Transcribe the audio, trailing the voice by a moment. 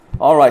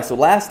All right, so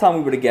last time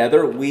we were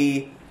together,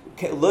 we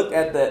looked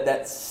at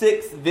that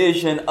sixth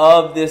vision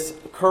of this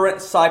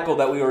current cycle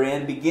that we were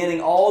in,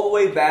 beginning all the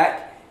way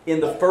back in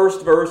the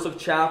first verse of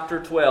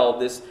chapter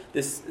 12.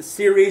 This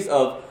series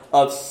of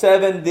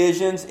 7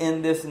 visions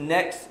in this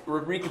next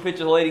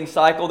recapitulating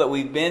cycle that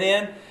we've been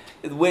in,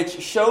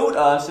 which showed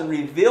us and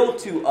revealed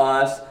to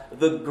us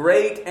the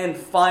great and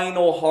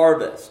final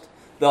harvest.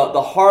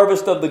 The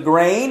harvest of the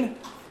grain,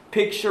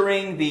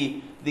 picturing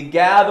the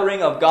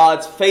gathering of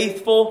God's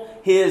faithful,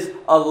 His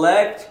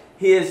elect,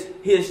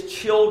 His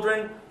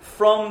children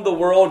from the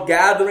world,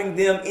 gathering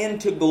them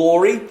into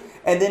glory.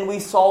 And then we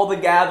saw the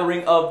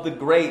gathering of the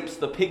grapes,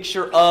 the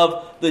picture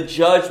of the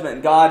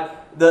judgment, God,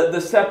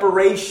 the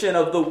separation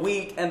of the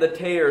wheat and the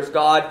tares,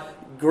 God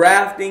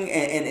grafting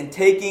and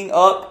taking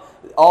up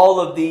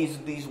all of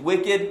these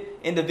wicked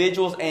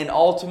individuals and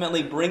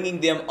ultimately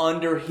bringing them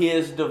under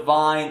His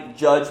divine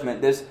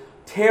judgment. This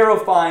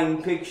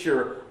terrifying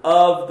picture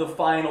of the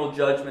final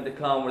judgment to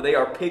come, where they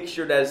are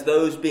pictured as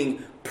those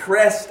being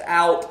pressed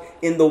out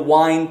in the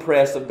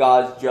winepress of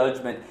God's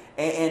judgment.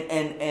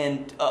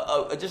 And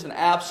just an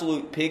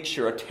absolute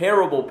picture, a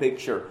terrible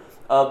picture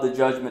of the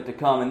judgment to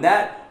come. And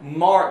that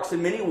marks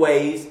in many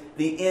ways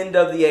the end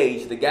of the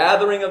age. The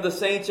gathering of the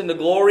saints into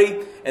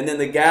glory, and then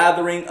the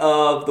gathering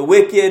of the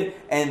wicked,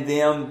 and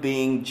them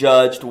being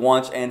judged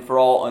once and for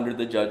all under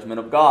the judgment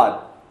of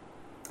God.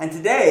 And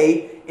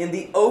today, in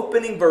the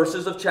opening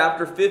verses of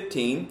chapter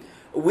 15,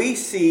 we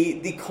see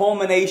the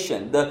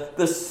culmination,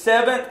 the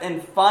seventh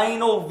and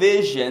final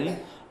vision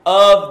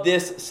of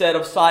this set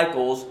of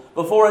cycles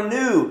before a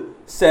new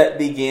set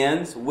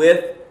begins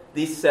with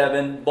the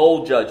 7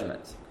 bowl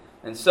judgments.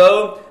 And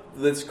so,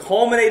 this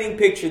culminating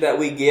picture that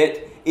we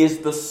get is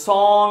the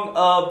song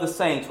of the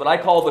saints, what I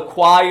call the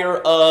choir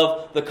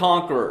of the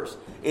conquerors.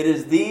 It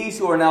is these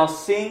who are now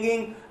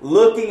singing,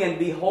 looking and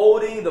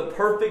beholding the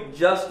perfect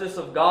justice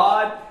of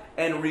God,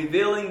 and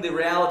revealing the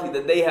reality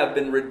that they have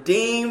been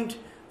redeemed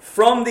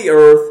from the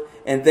earth,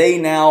 and they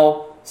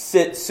now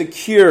sit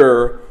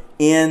secure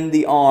in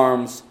the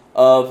arms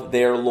of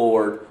their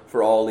Lord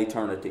for all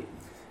eternity.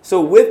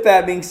 So with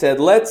that being said,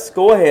 let's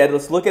go ahead,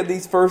 let's look at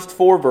these first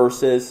 4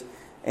 verses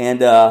and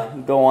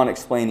go on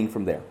explaining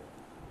from there.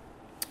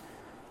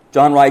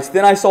 John writes,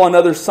 "Then I saw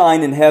another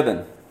sign in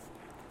heaven,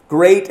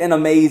 great and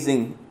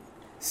amazing,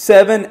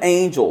 7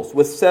 angels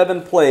with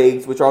 7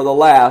 plagues, which are the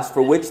last,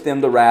 for which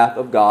them the wrath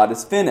of God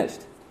is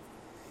finished.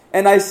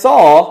 And I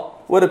saw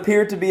what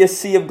appeared to be a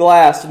sea of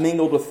glass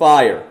mingled with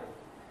fire,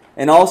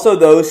 and also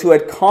those who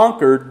had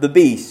conquered the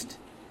beast,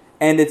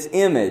 and its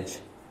image,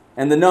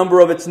 and the number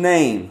of its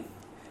name,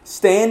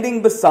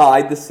 standing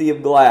beside the sea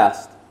of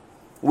glass,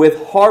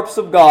 with harps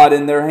of God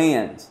in their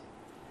hands.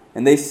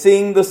 And they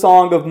sing the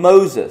song of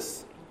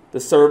Moses,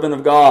 the servant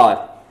of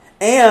God,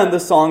 and the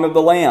song of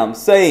the Lamb,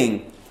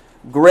 saying,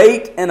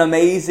 Great and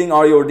amazing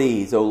are your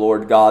deeds, O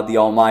Lord God the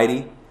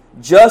Almighty.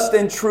 Just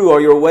and true are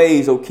your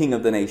ways, O King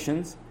of the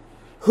nations.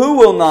 Who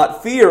will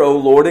not fear, O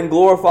Lord, and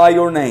glorify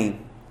your name?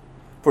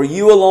 For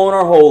you alone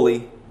are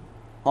holy.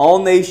 All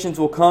nations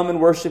will come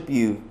and worship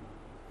you,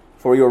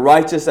 for your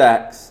righteous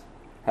acts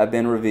have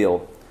been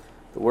revealed."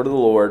 The word of the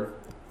Lord.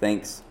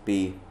 Thanks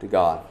be to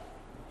God.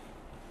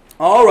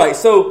 All right,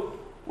 so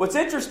what's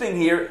interesting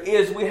here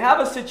is we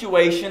have a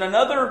situation,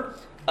 another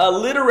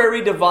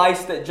literary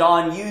device that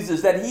John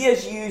uses that he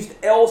has used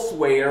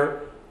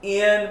elsewhere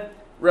in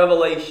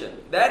Revelation.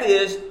 That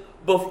is,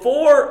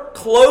 before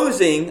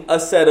closing a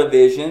set of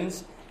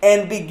visions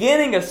and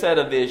beginning a set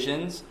of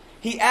visions,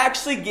 he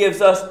actually gives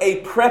us a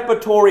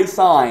preparatory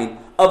sign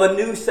of a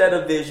new set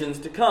of visions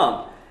to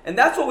come. And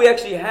that's what we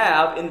actually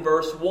have in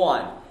verse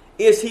 1,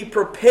 is he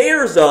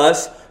prepares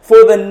us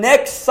for the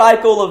next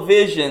cycle of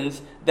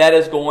visions that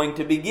is going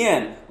to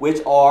begin, which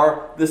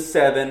are the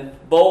 7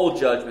 bowl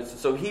judgments.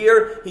 So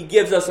here he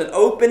gives us an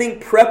opening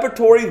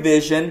preparatory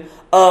vision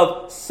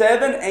of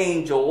 7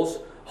 angels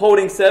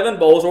holding 7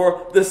 bowls,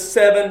 or the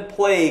 7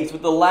 plagues,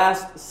 with the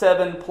last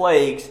 7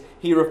 plagues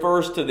he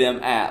refers to them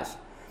as.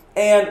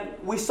 And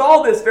we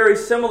saw this very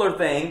similar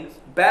thing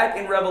back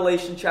in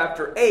Revelation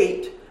chapter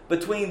 8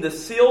 between the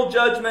seal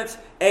judgments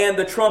and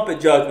the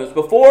trumpet judgments.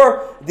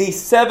 Before the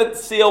 7th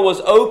seal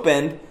was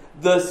opened,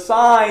 the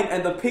sign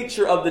and the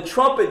picture of the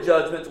trumpet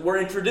judgments were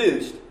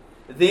introduced.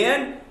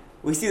 Then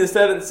we see the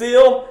 7th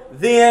seal,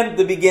 then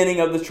the beginning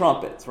of the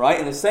trumpets, right?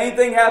 And the same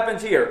thing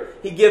happens here.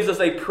 He gives us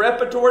a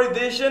preparatory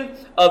vision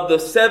of the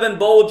 7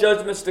 bowl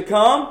judgments to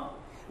come.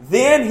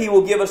 Then he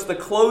will give us the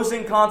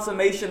closing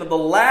consummation of the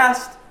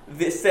last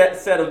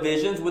set of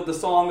visions with the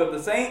song of the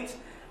saints.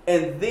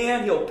 And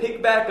then he'll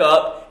pick back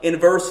up in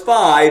verse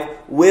 5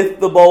 with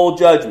the bowl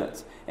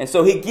judgments. And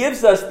so he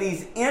gives us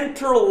these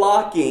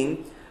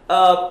interlocking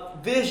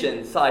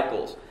vision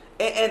cycles.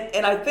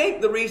 And I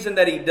think the reason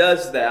that he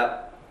does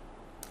that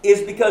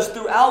is because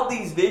throughout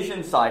these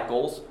vision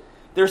cycles,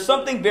 there's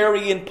something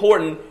very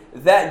important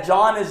that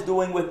John is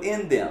doing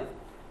within them.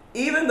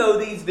 Even though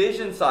these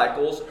vision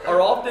cycles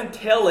are often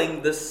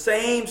telling the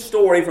same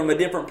story from a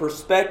different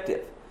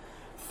perspective,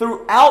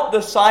 throughout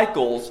the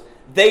cycles,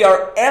 they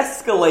are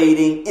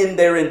escalating in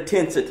their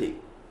intensity.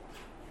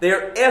 They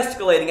are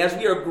escalating. As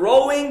we are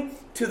growing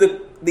to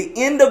the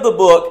end of the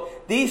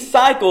book, these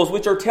cycles,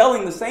 which are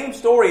telling the same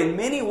story in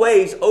many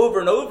ways over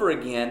and over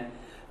again,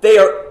 they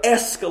are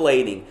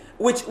escalating,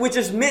 which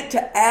is meant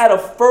to add a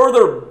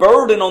further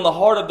burden on the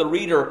heart of the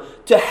reader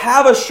to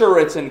have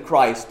assurance in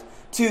Christ,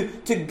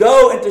 to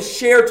go and to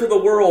share to the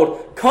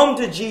world, come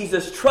to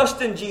Jesus,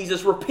 trust in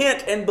Jesus,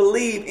 repent and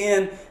believe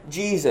in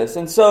Jesus.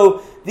 And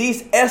so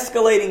these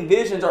escalating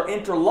visions are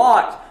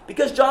interlocked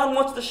because John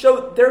wants to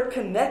show they're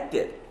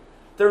connected.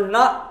 They're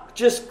not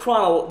just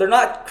they're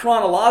not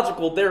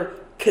chronological, they're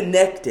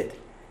connected.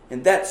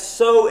 And that's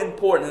so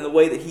important in the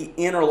way that he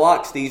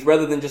interlocks these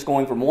rather than just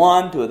going from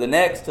one to the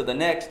next, to the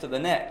next, to the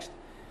next.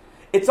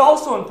 It's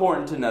also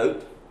important to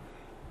note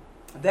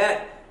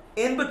that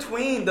in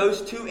between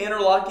those two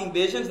interlocking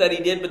visions that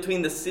he did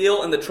between the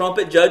seal and the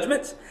trumpet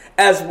judgments,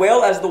 as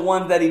well as the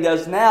one that he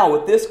does now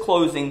with this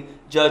closing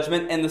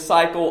judgment and the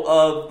cycle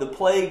of the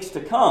plagues to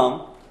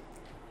come,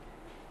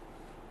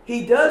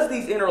 he does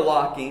these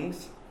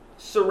interlockings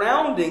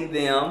surrounding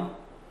them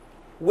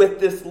with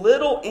this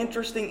little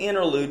interesting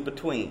interlude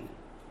between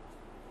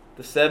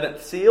the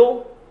seventh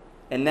seal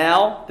and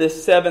now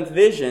this seventh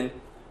vision,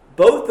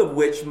 both of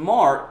which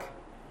mark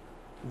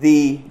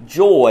the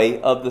joy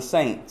of the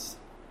saints.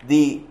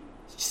 The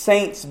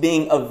saints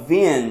being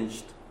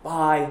avenged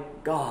by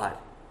God.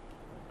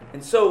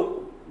 And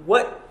so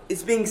what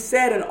is being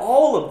said in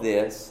all of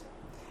this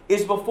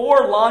is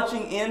before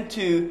launching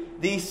into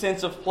these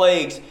sense of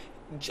plagues,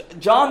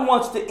 John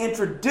wants to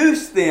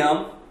introduce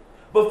them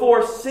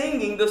before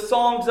singing the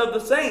songs of the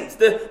saints,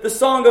 the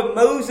song of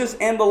Moses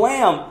and the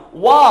Lamb.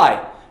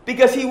 Why?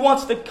 Because he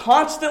wants to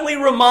constantly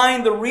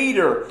remind the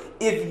reader,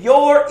 if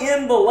you're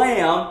in the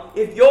Lamb,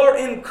 if you're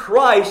in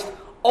Christ,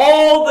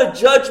 all the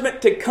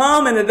judgment to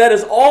come and that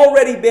has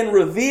already been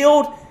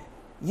revealed,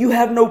 you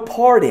have no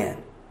part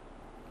in.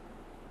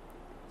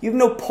 You have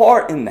no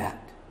part in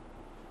that.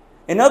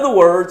 In other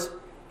words,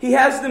 he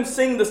has them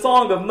sing the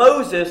song of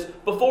Moses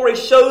before he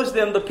shows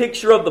them the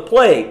picture of the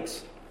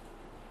plagues.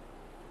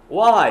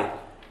 Why?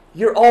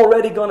 You're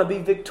already going to be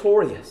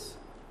victorious.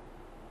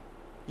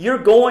 You're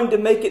going to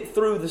make it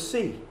through the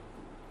sea.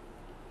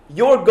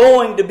 You're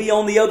going to be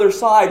on the other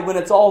side when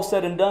it's all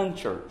said and done,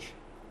 church.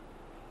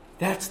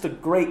 That's the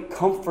great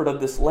comfort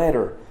of this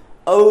letter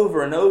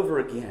over and over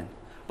again.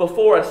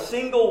 Before a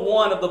single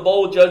one of the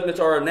bowl judgments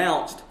are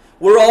announced,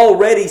 we're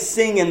already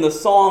singing the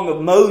song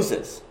of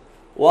Moses.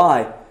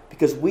 Why?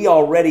 Because we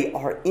already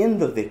are in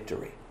the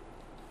victory.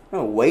 We're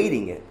not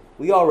waiting it.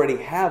 We already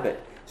have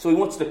it. So he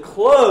wants to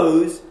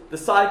close the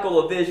cycle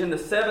of vision, the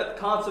seventh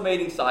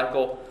consummating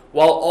cycle,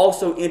 while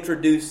also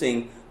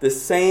introducing the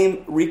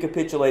same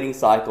recapitulating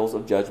cycles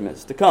of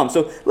judgments to come.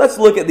 So let's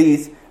look at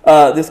these,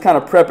 this kind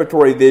of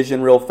preparatory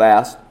vision real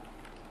fast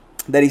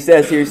that he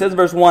says here. He says in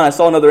verse 1, I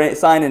saw another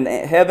sign in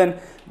heaven,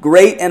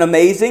 great and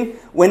amazing.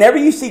 Whenever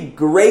you see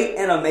great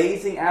and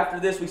amazing after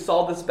this, we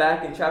saw this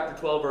back in chapter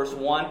 12, verse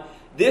 1.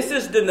 This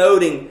is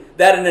denoting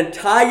that an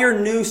entire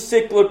new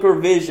cyclical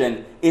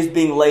vision is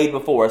being laid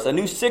before us. A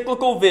new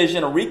cyclical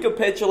vision, a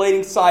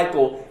recapitulating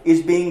cycle,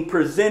 is being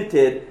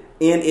presented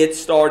in its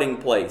starting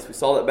place. We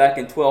saw that back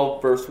in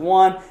 12 verse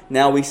 1.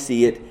 Now we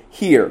see it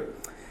here.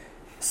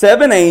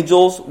 7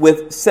 angels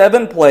with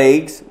 7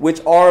 plagues,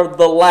 which are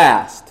the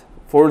last.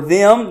 For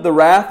them the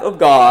wrath of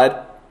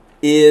God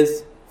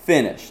is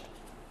finished.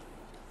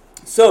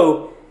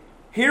 So,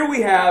 here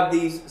we have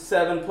these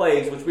 7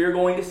 plagues, which we are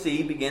going to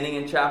see beginning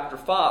in chapter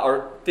 5,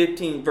 or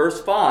 15,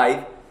 verse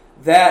 5,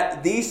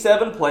 that these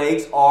 7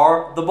 plagues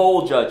are the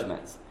bowl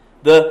judgments,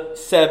 the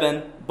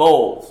 7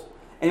 bowls.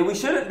 And we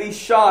shouldn't be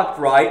shocked,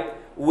 right,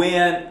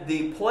 when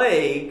the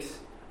plagues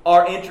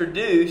are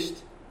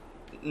introduced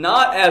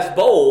not as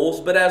bowls,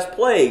 but as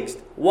plagues.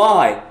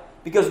 Why?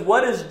 Because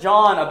what is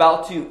John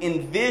about to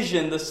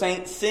envision the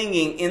saints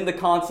singing in the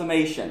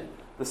consummation?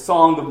 The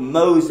song of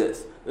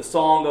Moses, the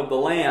song of the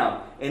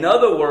Lamb. In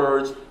other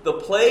words, the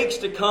plagues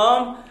to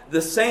come,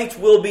 the saints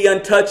will be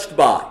untouched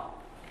by.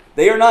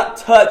 They are not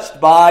touched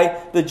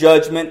by the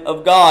judgment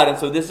of God. And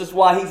so this is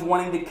why he's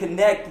wanting to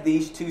connect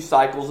these 2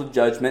 cycles of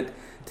judgment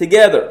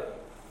together.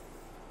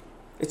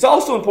 It's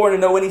also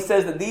important to know when he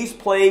says that these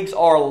plagues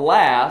are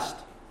last,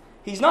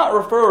 he's not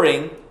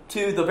referring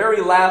to the very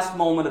last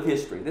moment of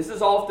history. This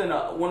is often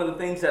one of the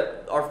things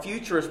that our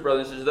futurist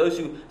brothers, those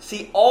who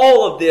see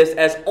all of this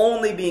as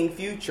only being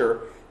future,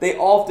 they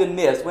often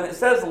miss. When it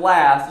says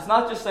last, it's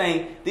not just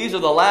saying these are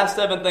the last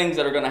 7 things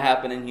that are going to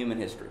happen in human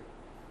history.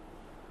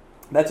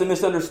 That's a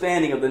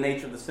misunderstanding of the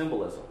nature of the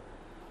symbolism.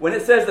 When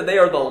it says that they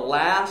are the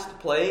last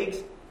plagues,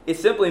 it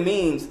simply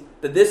means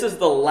that this is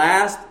the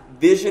last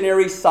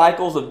visionary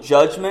cycles of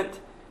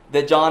judgment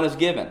that John has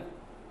given.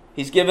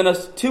 He's given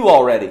us 2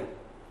 already.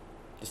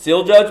 The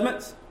seal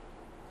judgments,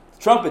 the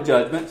trumpet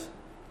judgments,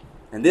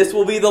 and this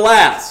will be the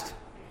last,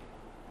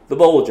 the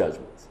bowl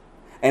judgments.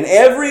 And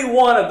every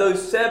one of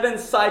those 7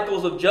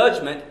 cycles of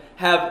judgment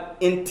have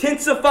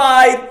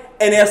intensified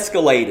and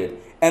escalated.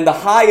 And the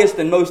highest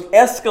and most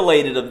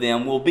escalated of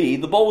them will be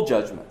the bowl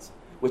judgments.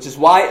 Which is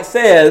why it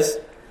says,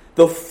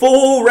 the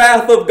full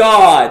wrath of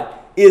God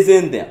is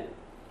in them.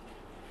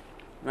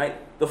 Right?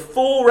 The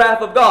full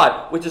wrath of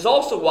God, which is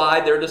also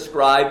why they're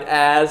described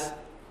as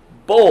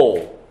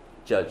bowl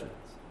judgments.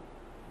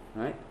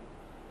 Right?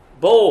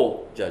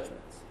 Bowl judgments.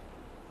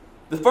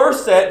 The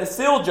first set, the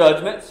seal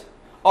judgments,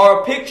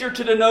 are a picture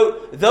to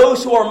denote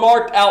those who are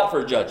marked out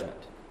for judgment.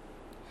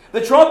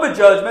 The trumpet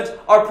judgments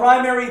are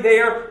primarily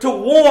there to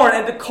warn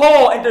and to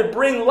call and to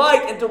bring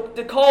light and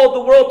to call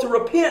the world to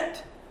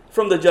repent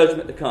from the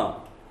judgment to come.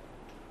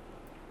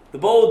 The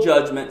bowl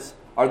judgments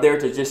are there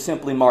to just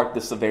simply mark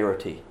the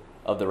severity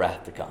of the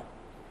wrath to come.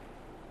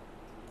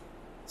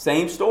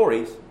 Same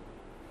stories,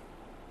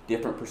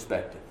 different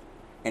perspective,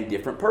 and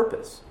different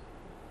purpose.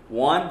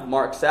 One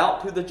marks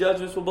out who the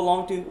judgments will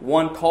belong to.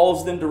 One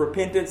calls them to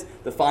repentance.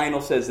 The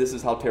final says this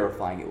is how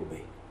terrifying it will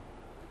be.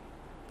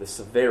 The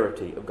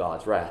severity of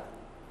God's wrath.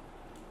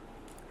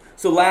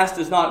 So last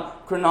is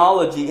not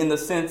chronology in the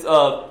sense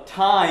of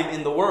time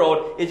in the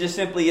world. It just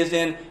simply is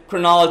in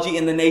chronology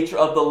in the nature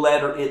of the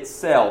letter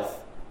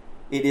itself.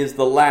 It is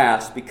the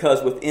last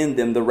because within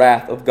them the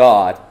wrath of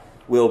God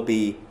will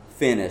be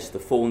finished, the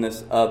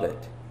fullness of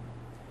it.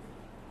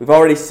 We've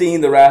already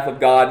seen the wrath of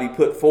God be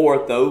put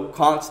forth, though,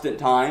 constant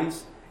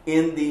times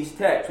in these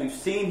texts. We've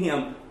seen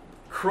Him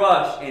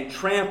crush and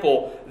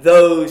trample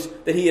those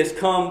that He has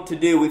come to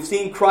do. We've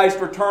seen Christ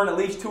return at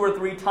least 2 or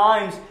 3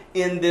 times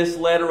in this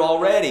letter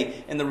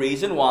already. And the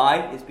reason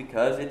why is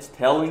because it's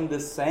telling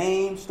the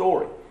same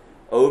story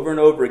over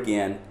and over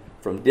again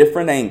from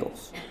different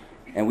angles.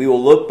 And we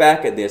will look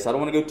back at this. I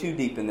don't want to go too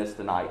deep in this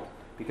tonight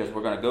because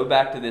we're going to go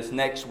back to this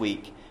next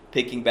week,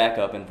 picking back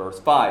up in verse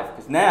 5.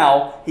 Because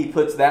now He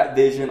puts that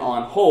vision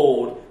on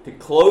hold to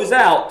close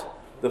out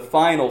the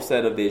final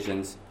set of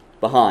visions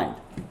behind.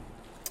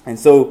 And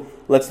so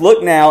let's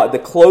look now at the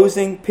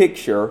closing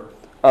picture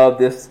of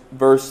this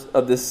verse,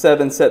 of this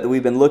 7 set that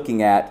we've been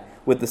looking at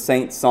with the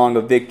saints' song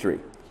of victory.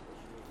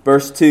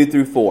 Verse 2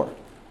 through 4.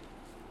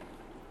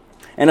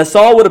 And I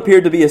saw what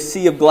appeared to be a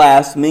sea of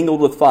glass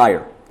mingled with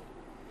fire,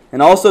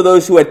 and also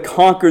those who had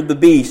conquered the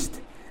beast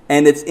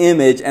and its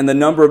image and the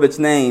number of its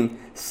name,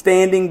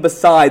 standing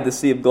beside the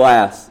sea of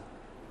glass,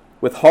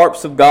 with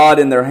harps of God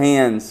in their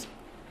hands.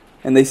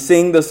 And they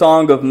sing the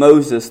song of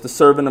Moses, the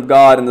servant of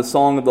God, and the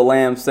song of the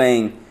Lamb,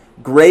 saying,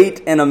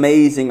 Great and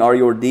amazing are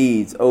your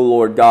deeds, O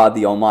Lord God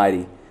the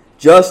Almighty.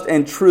 Just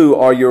and true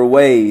are your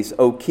ways,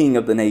 O King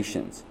of the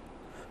nations.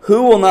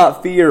 Who will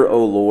not fear,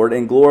 O Lord,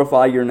 and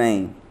glorify your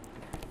name?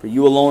 For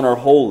you alone are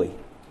holy.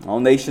 All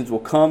nations will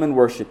come and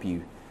worship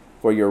you,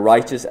 for your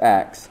righteous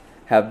acts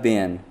have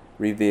been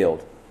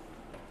revealed.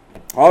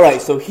 All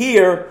right, so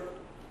here,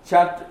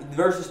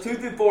 verses 2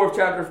 through 4 of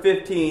chapter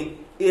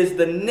 15 is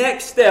the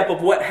next step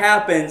of what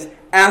happens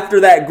after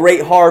that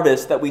great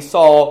harvest that we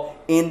saw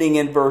ending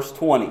in verse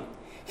 20.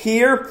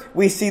 Here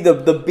we see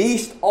the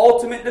beast's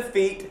ultimate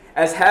defeat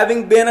as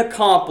having been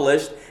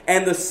accomplished,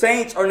 and the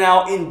saints are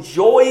now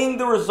enjoying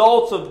the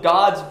results of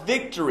God's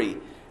victory,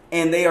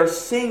 and they are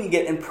singing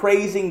it and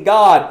praising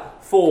God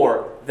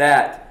for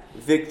that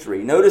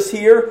victory. Notice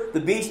here, the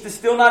beast is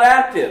still not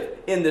active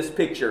in this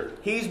picture.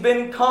 He's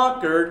been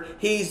conquered.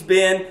 He's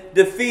been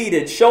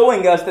defeated,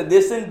 showing us that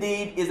this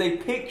indeed is a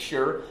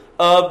picture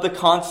of the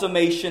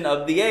consummation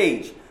of the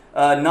age.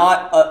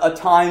 Not a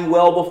time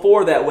well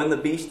before that when the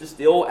beast is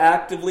still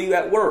actively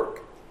at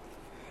work.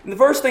 And the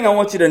first thing I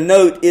want you to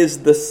note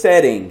is the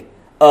setting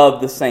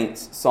of the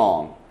saints'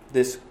 song,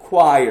 this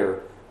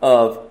choir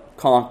of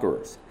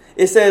conquerors.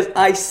 It says,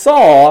 I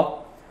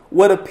saw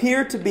what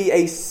appeared to be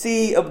a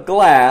sea of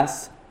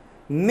glass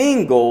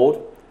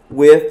mingled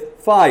with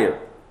fire.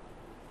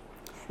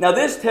 Now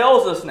this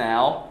tells us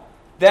now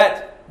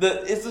that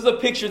this is a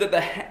picture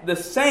that the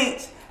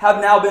saints have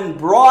now been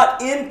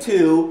brought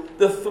into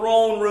the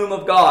throne room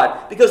of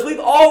God. Because we've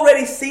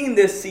already seen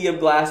this sea of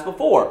glass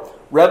before.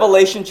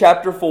 Revelation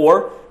chapter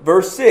 4,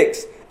 verse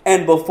 6.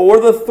 And before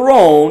the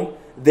throne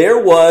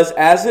there was,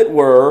 as it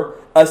were,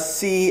 a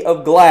sea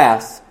of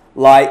glass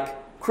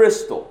like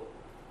crystal.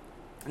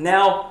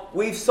 Now,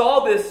 we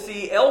saw this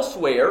sea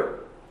elsewhere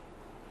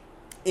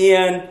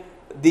in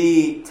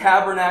the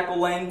tabernacle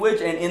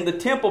language and in the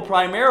temple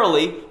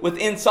primarily.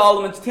 Within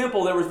Solomon's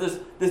temple, there was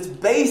this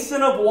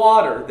basin of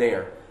water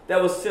there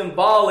that was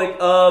symbolic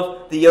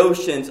of the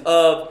oceans,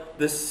 of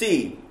the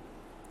sea.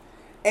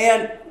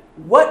 And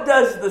what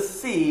does the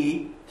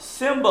sea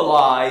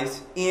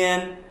symbolize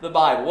in the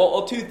Bible?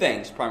 Well, 2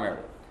 things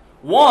primarily.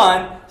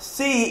 One,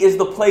 sea is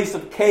the place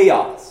of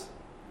chaos.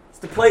 It's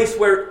the place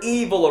where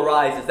evil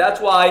arises.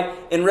 That's why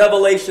in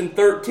Revelation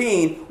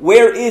 13,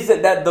 where is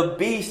it that the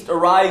beast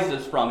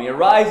arises from? He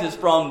arises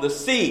from the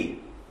sea,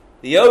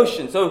 the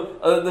ocean. So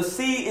the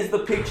sea is the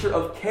picture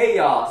of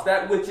chaos,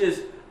 that which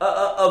is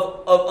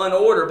of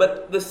unorder.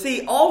 But the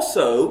sea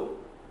also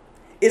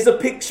is a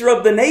picture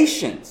of the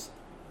nations.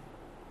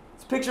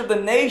 It's a picture of the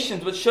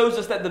nations, which shows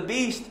us that the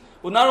beast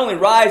will not only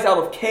rise out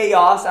of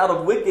chaos, out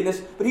of wickedness,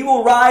 but he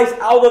will rise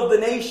out of the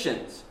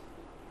nations.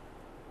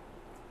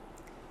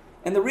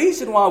 And the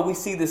reason why we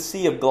see the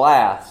sea of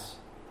glass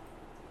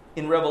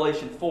in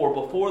Revelation 4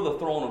 before the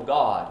throne of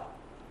God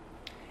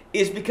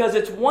is because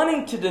it's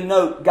wanting to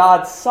denote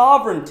God's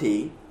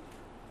sovereignty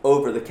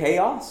over the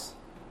chaos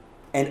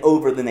and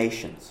over the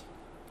nations.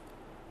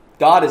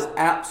 God is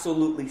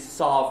absolutely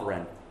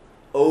sovereign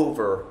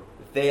over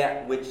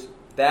that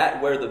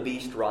where the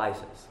beast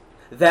rises,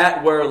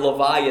 that where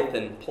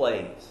Leviathan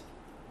plays.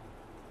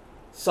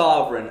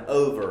 Sovereign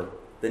over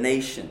the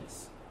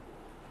nations.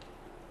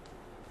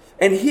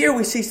 And here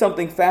we see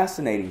something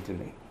fascinating to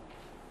me.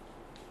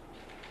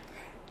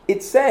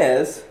 It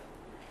says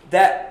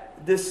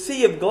that the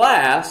sea of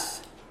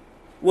glass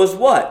was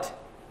what?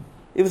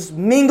 It was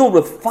mingled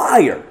with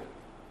fire.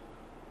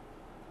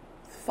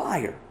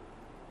 Fire.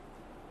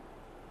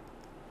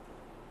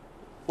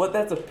 What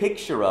that's a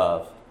picture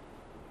of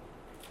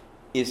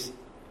is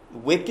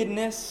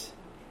wickedness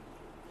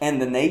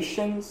and the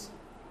nations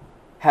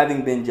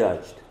having been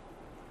judged.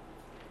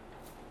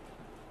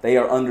 They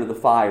are under the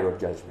fire of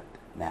judgment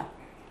now.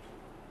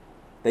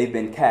 They've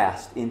been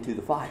cast into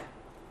the fire.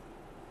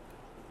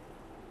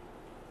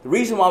 The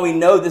reason why we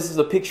know this is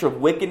a picture of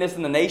wickedness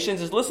in the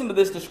nations is listen to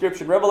this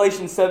description.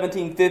 Revelation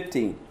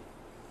 17:15.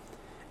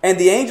 And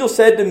the angel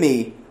said to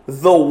me,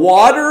 the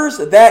waters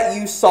that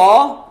you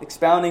saw,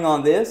 expounding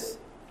on this,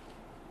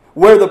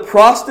 where the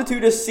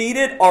prostitute is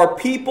seated are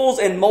peoples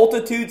and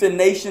multitudes and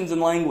nations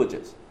and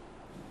languages.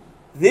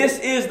 This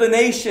is the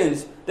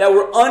nations that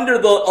were under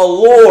the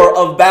allure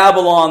of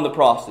Babylon the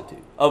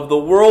prostitute, of the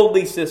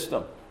worldly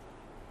system.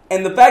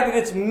 And the fact that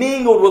it's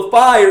mingled with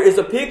fire is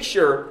a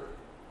picture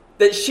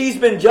that she's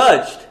been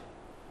judged.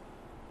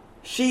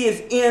 She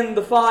is in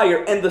the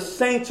fire, and the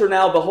saints are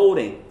now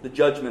beholding the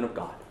judgment of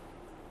God.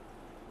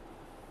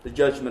 The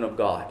judgment of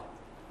God.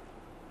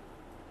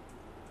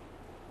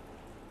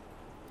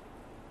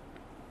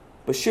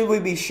 But should we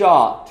be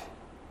shocked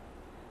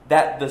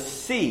that the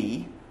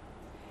sea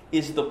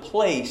is the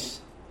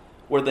place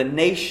where the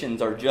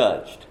nations are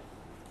judged?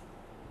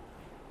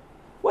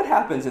 What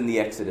happens in the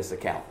Exodus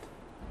account?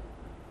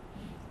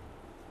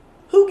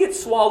 Who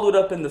gets swallowed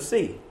up in the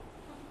sea?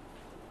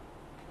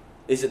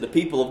 Is it the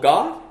people of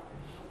God?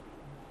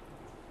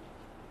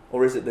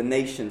 Or is it the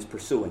nations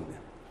pursuing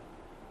them?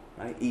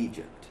 Right?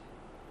 Egypt.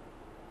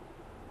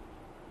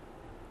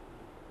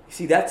 You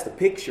see, that's the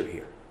picture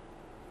here.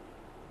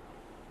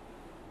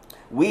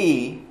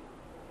 We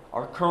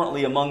are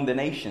currently among the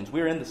nations.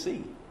 We're in the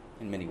sea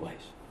in many ways,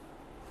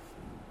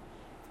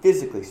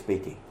 physically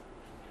speaking.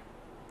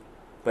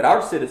 But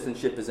our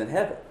citizenship is in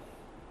heaven,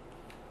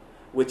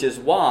 which is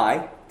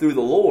why, through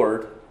the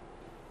Lord,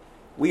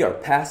 we are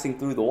passing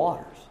through the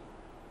waters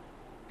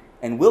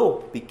and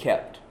will be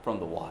kept from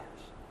the waters.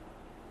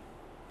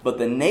 But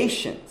the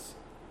nations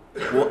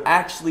will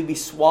actually be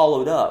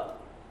swallowed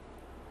up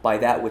by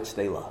that which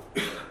they love.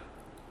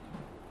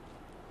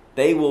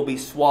 They will be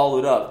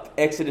swallowed up.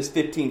 Exodus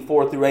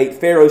 15:4-8.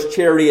 Pharaoh's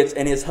chariots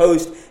and his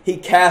host he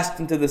cast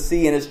into the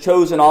sea, and his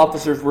chosen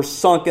officers were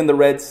sunk in the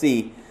Red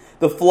Sea.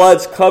 The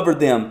floods covered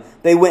them.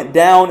 They went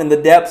down in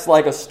the depths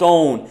like a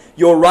stone.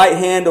 Your right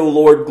hand, O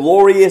Lord,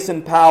 glorious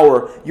in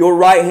power. Your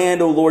right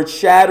hand, O Lord,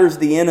 shatters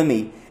the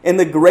enemy. In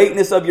the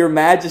greatness of your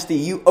majesty,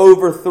 you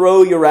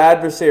overthrow your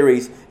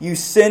adversaries. You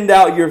send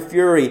out your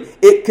fury.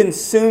 It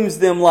consumes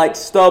them like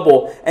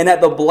stubble. And at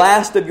the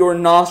blast of your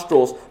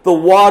nostrils, the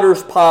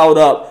waters piled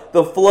up.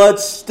 The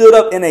floods stood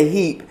up in a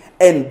heap,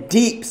 and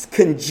deeps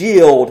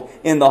congealed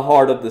in the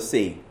heart of the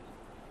sea.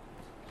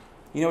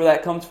 You know where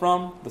that comes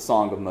from? The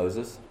Song of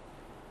Moses.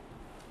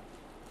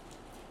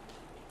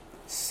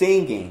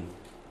 Singing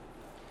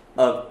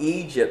of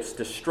Egypt's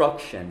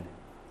destruction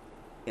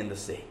in the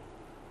sea.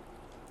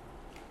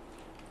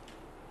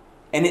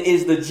 And it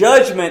is the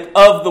judgment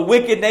of the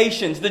wicked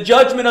nations, the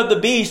judgment of the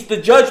beast, the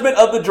judgment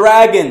of the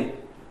dragon,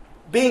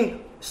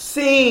 being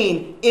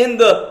seen in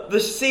the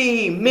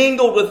sea,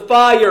 mingled with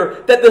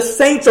fire, that the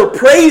saints are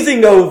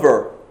praising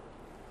over.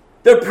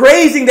 They're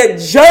praising that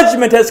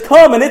judgment has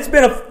come and it's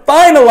been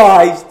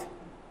finalized.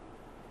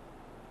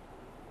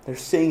 They're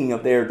singing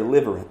of their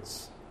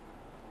deliverance.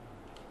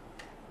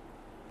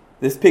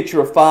 This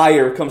picture of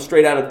fire comes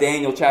straight out of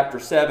Daniel chapter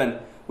 7.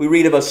 We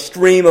read of a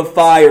stream of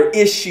fire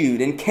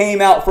issued and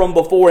came out from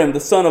before him, the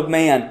Son of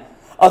Man.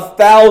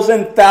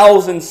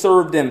 1,000,000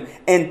 served him,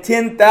 and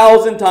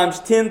 10,000 times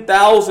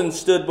 10,000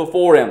 stood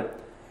before him.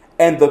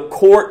 And the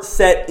court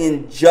sat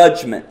in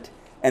judgment,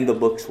 and the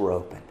books were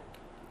opened.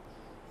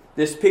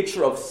 This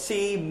picture of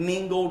sea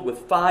mingled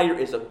with fire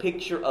is a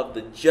picture of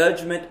the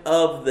judgment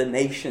of the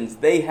nations.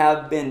 They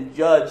have been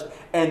judged,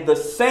 and the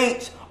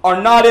saints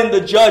are not in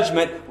the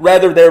judgment,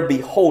 rather they're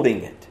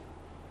beholding it.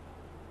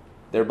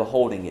 They're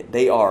beholding it.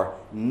 They are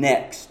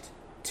next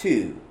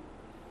to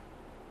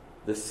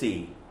the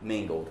sea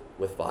mingled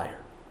with fire.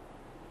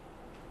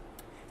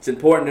 It's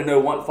important to know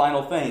one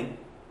final thing.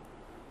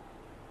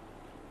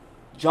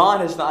 John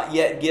has not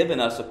yet given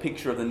us a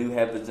picture of the new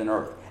heavens and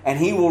earth. And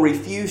he will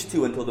refuse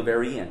to until the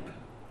very end.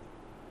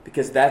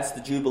 Because that's the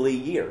Jubilee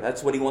year.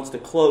 That's what he wants to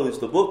close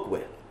the book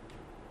with.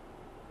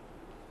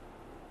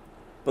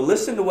 But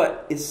listen to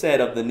what is said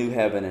of the new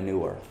heaven and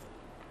new earth.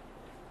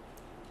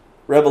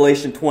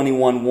 Revelation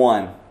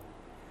 21:1.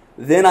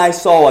 Then I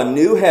saw a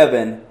new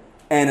heaven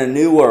and a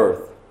new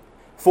earth.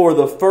 For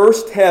the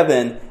first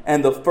heaven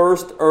and the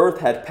first earth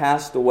had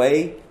passed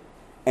away,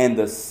 and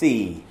the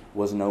sea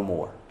was no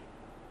more.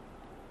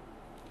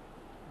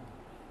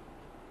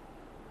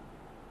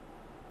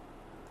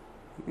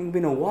 There'll be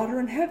no water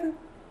in heaven?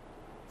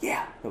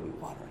 Yeah, there'll be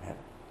water in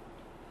heaven.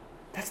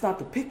 That's not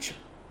the picture.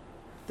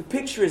 The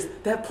picture is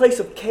that place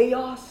of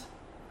chaos.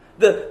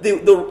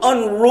 The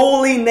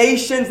unruly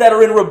nations that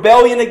are in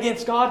rebellion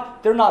against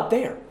God, they're not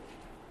there.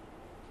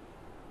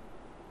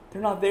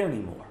 They're not there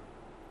anymore.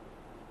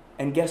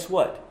 And guess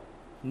what?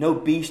 No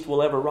beast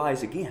will ever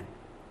rise again.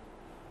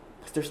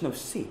 Because there's no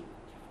sea.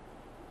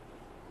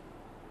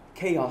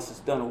 Chaos is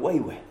done away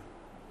with.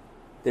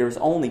 There is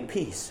only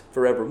peace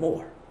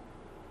forevermore.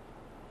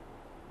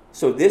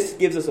 So this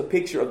gives us a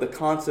picture of the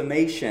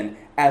consummation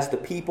as the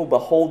people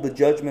behold the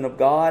judgment of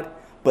God,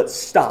 but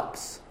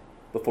stops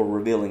before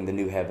revealing the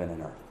new heaven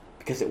and earth.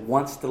 Because it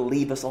wants to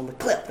leave us on the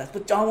cliff. That's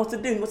what John wants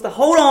to do. He wants to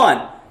hold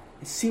on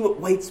and see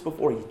what waits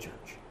before you, church.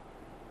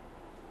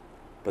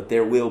 But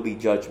there will be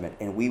judgment,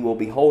 and we will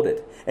behold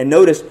it. And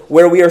notice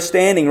where we are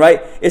standing,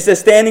 right? It says,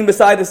 standing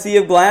beside the sea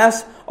of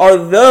glass are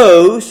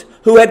those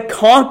who had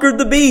conquered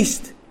the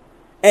beast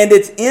and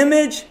its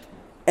image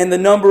and the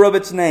number of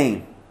its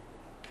name.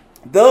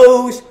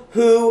 Those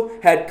who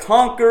had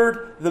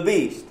conquered the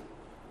beast.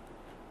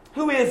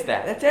 Who is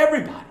that? That's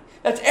everybody.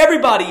 That's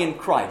everybody in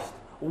Christ.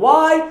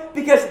 Why?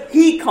 Because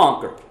He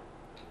conquered.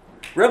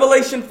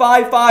 Revelation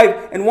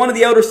 5:5, and one of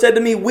the elders said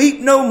to me, weep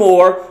no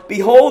more.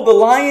 Behold, the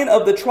Lion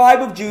of the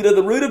tribe of Judah,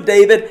 the root of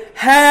David,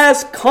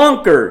 has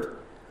conquered,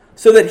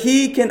 so that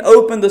He can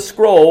open the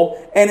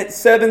scroll and its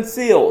 7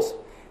 seals.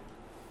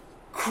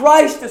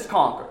 Christ has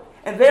conquered,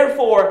 and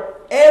therefore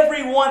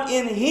everyone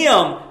in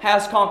Him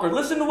has conquered.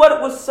 Listen to what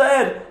it was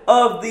said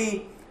of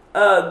the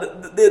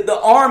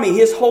army,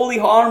 His holy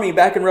army,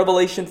 back in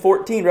Revelation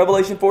 14.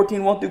 Revelation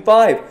 14,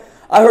 1-5.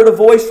 I heard a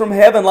voice from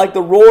heaven like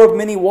the roar of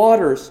many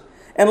waters,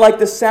 and like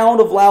the sound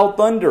of loud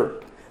thunder.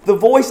 The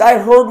voice I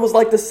heard was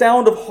like the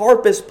sound of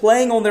harpists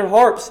playing on their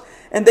harps,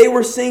 and they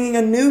were singing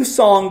a new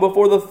song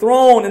before the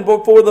throne and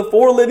before the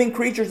 4 living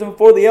creatures and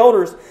before the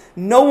elders.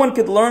 No one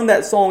could learn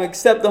that song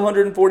except the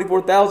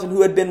 144,000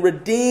 who had been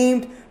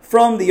redeemed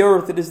from the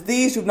earth. It is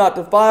these who have not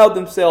defiled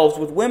themselves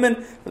with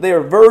women, for they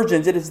are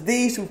virgins. It is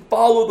these who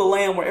follow the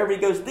Lamb wherever He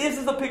goes. This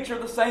is a picture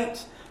of the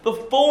saints, the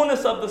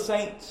fullness of the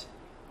saints.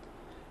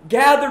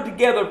 Gathered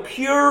together,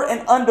 pure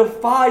and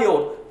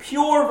undefiled,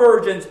 pure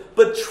virgins,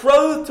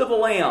 betrothed to the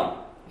Lamb.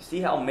 You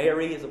see how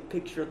Mary is a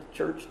picture of the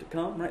church to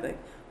come, right? Like,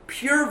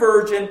 pure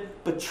virgin,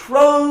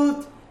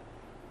 betrothed,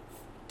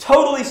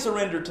 totally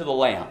surrendered to the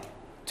Lamb,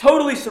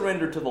 totally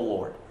surrendered to the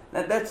Lord.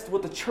 That's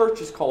what the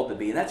church is called to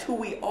be, and that's who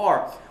we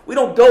are. We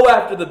don't go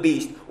after the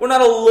beast. We're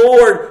not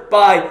allured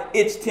by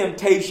its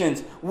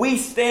temptations. We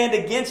stand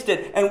against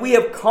it, and we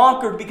have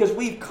conquered because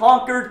we've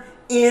conquered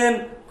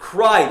in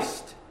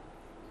Christ.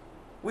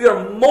 We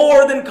are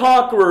more than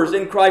conquerors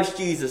in Christ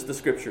Jesus, the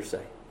Scriptures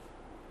say.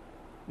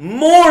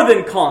 More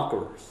than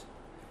conquerors.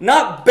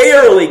 Not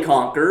barely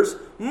conquerors,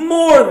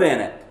 more than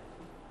it.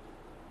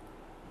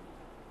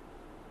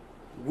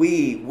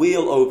 We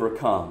will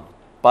overcome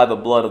by the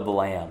blood of the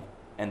Lamb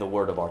and the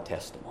word of our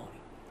testimony.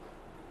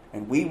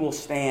 And we will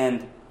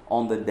stand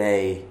on the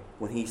day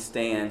when He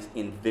stands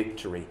in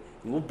victory.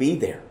 And we'll be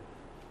there.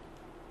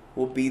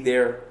 We'll be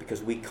there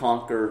because we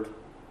conquered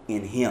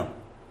in Him.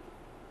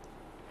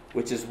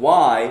 Which is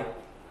why,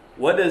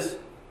 what does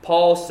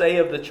Paul say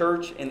of the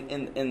church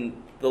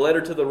in the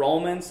letter to the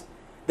Romans?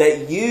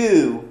 That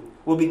you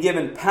will be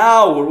given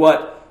power,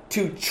 what?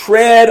 To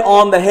tread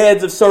on the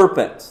heads of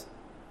serpents.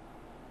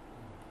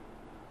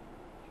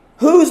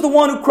 Who's the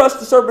one who crushed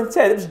the serpent's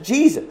head? It was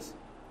Jesus.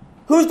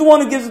 Who's the one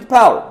who gives us the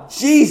power?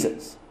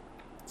 Jesus.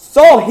 It's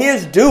all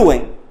His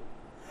doing.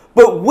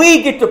 But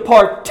we get to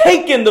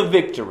partake in the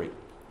victory.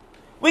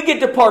 We get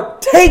to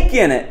partake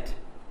in it.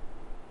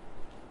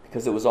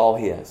 Because it was all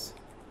His.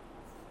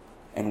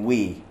 And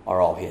we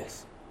are all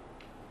His.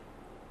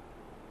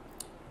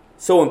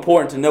 So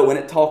important to note when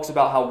it talks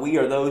about how we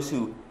are those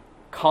who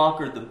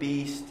conquered the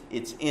beast,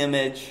 its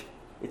image,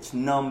 its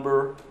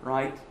number,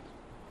 right?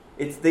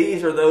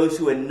 These are those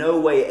who in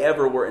no way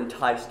ever were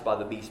enticed by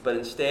the beast, but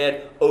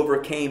instead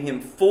overcame him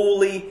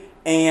fully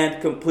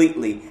and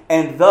completely.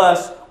 And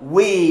thus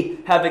we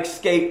have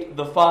escaped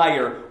the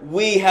fire.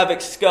 We have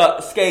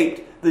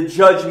escaped the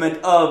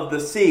judgment of the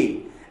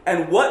sea.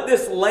 And what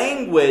this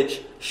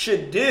language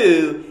should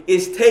do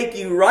is take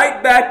you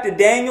right back to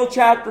Daniel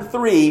chapter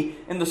 3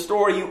 in the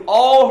story you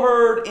all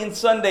heard in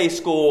Sunday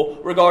school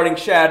regarding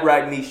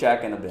Shadrach,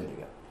 Meshach, and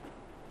Abednego.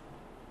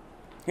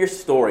 Here's the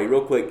story,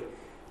 real quick.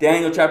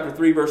 Daniel chapter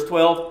 3, verse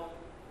 12.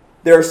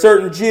 There are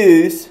certain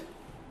Jews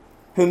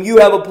whom you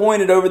have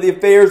appointed over the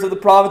affairs of the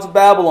province of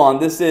Babylon.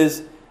 This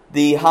is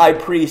the high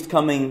priest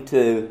coming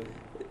to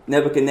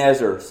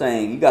Nebuchadnezzar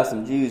saying, you got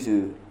some Jews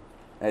who,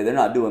 hey, they're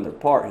not doing their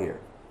part here.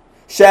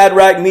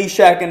 Shadrach,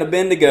 Meshach, and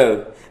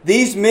Abednego.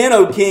 These men,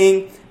 O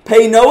king,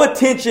 pay no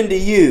attention to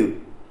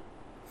you.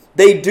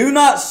 They do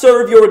not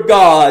serve your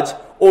gods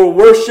or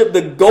worship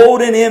the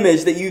golden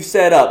image that you've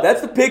set up.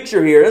 That's the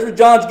picture here. That's where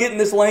John's getting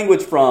this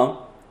language from.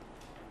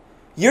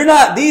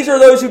 These are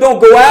those who don't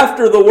go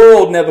after the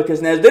world,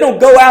 Nebuchadnezzar. They don't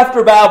go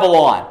after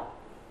Babylon.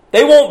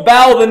 They won't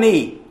bow the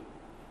knee.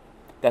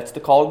 That's the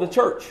call of the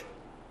church.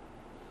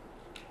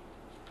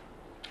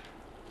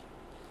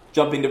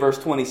 Jumping to verse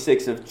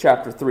 26 of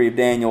chapter 3 of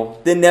Daniel.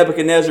 Then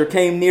Nebuchadnezzar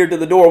came near to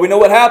the door. We know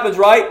what happens,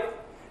 right?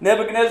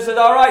 Nebuchadnezzar said,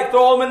 all right,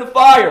 throw them in the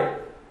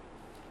fire.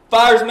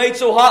 Fire's made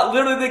so hot,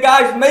 literally the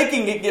guy's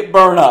making it get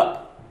burned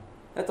up.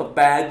 That's a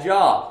bad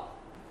job.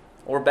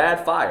 Or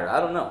bad fire. I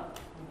don't know.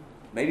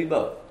 Maybe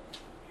both.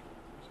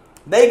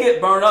 They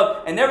get burned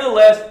up, and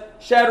nevertheless,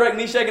 Shadrach,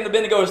 Meshach, and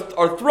Abednego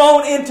are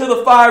thrown into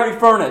the fiery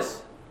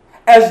furnace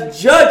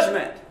as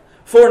judgment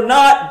for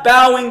not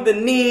bowing the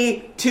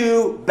knee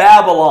to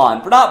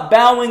Babylon, for not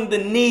bowing the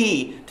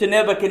knee to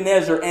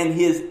Nebuchadnezzar and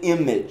his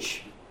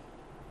image.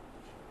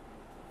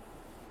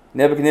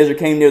 Nebuchadnezzar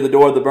came near the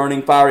door of the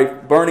burning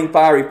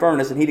fiery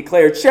furnace, and he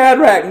declared,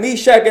 Shadrach,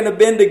 Meshach, and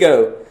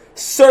Abednego,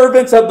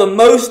 servants of the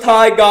Most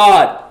High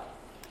God,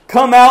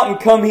 come out and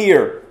come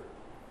here.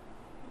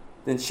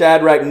 Then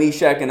Shadrach,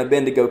 Meshach, and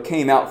Abednego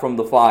came out from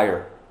the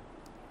fire.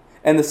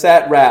 And the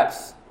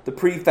satraps, the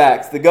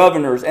prefects, the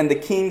governors, and the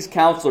king's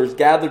counselors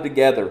gathered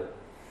together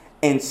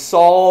and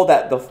saw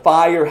that the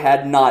fire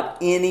had not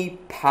any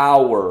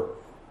power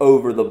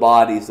over the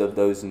bodies of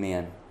those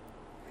men.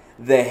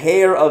 The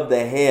hair of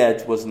the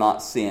heads was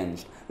not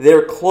singed,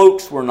 their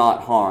cloaks were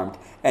not harmed,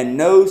 and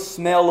no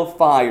smell of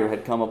fire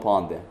had come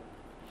upon them.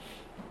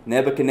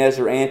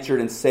 Nebuchadnezzar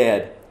answered and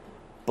said,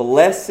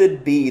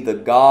 Blessed be the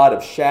God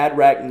of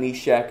Shadrach,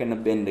 Meshach, and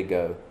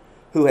Abednego,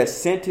 who has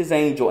sent his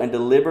angel and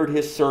delivered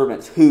his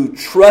servants who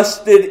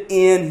trusted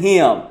in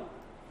him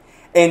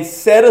and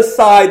set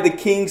aside the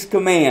king's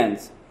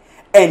commands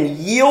and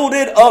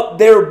yielded up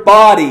their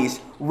bodies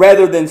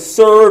rather than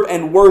serve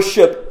and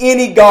worship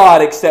any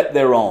god except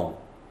their own.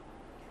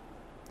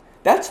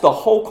 That's the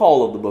whole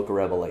call of the book of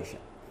Revelation.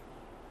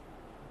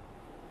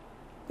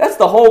 That's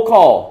the whole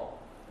call.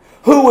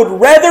 Who would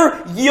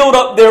rather yield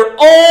up their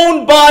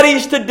own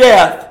bodies to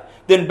death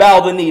than bow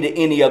the knee to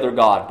any other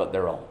god but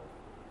their own.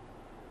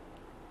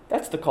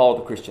 That's the call of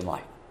the Christian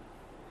life.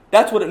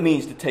 That's what it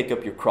means to take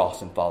up your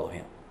cross and follow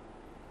Him.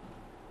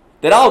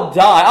 That I'll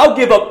die, I'll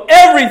give up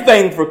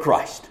everything for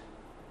Christ.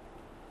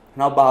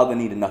 And I'll bow the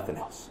knee to nothing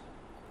else.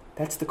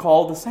 That's the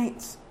call of the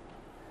saints.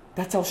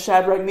 That's how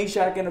Shadrach,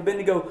 Meshach, and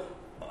Abednego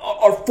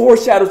are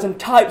foreshadows and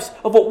types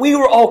of what we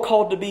were all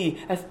called to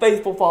be as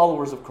faithful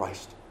followers of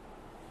Christ.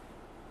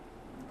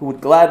 Who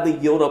would gladly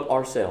yield up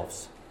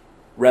ourselves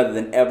rather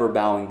than ever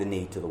bowing the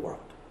knee to the world.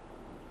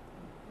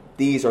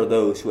 These are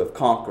those who have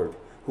conquered,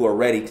 who are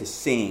ready to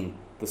sing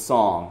the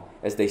song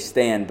as they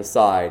stand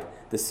beside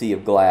the sea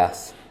of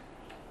glass.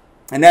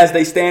 And as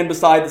they stand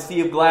beside the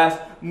sea of glass,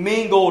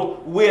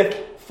 mingled with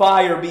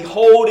fire,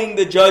 beholding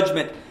the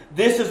judgment,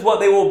 this is what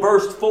they will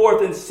burst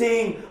forth and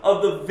sing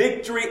of the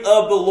victory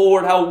of the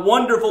Lord. How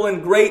wonderful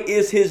and great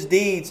is His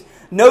deeds.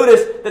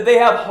 Notice that they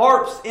have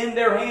harps in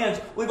their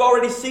hands. We've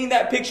already seen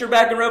that picture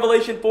back in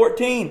Revelation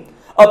 14.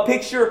 A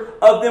picture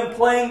of them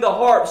playing the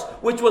harps,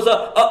 which was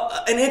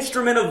an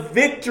instrument of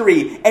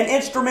victory, an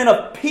instrument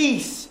of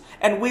peace.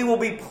 And we will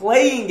be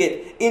playing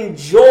it in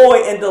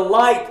joy and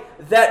delight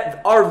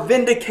that our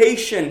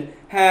vindication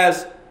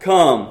has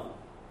come.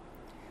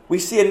 We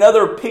see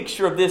another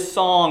picture of this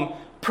song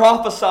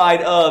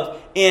prophesied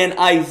of in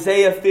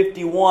Isaiah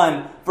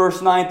 51,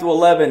 verse 9 through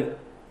 11.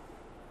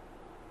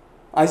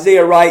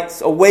 Isaiah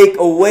writes, Awake,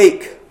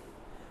 awake,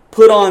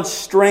 put on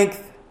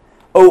strength,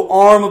 O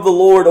arm of the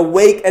Lord,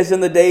 awake as in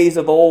the days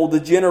of old, the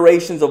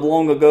generations of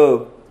long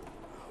ago.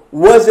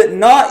 Was it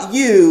not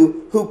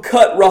you who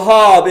cut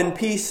Rahab in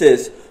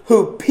pieces,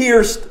 who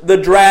pierced the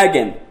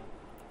dragon?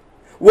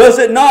 Was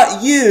it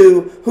not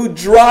you who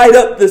dried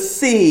up the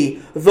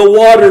sea, the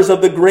waters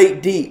of the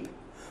great deep,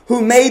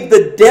 who made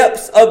the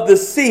depths of the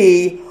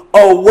sea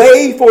a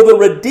way for the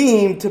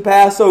redeemed to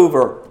pass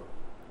over?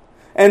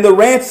 And the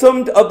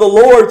ransomed of the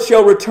Lord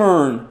shall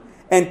return,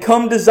 and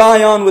come to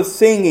Zion with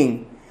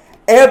singing.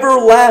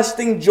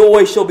 Everlasting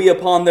joy shall be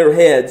upon their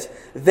heads.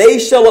 They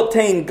shall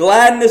obtain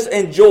gladness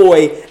and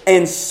joy,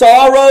 and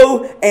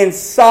sorrow and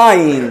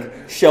sighing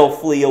shall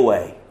flee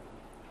away.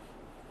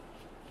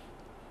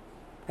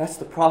 That's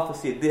the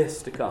prophecy of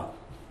this to come.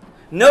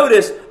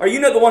 Notice, are you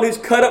not the one who's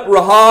cut up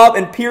Rahab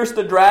and pierced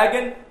the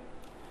dragon?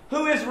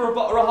 Who is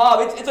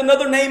Rahab? It's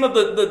another name of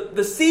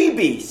the sea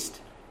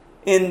beast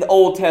in the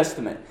Old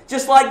Testament.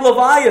 Just like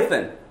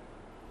Leviathan,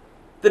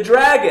 the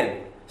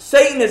dragon.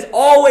 Satan is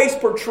always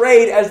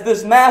portrayed as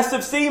this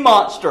massive sea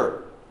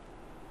monster.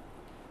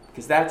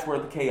 Because that's where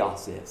the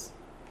chaos is.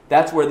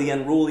 That's where the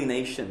unruly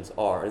nations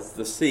are. It's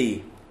the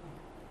sea.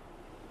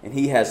 And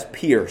he has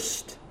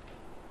pierced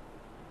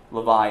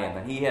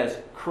Leviathan. He has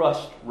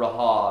crushed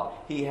Rahab.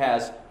 He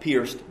has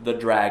pierced the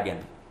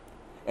dragon.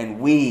 And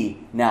we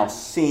now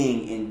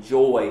sing in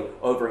joy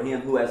over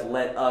Him who has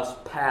let us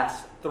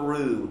pass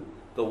through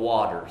the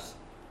waters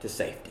to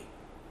safety.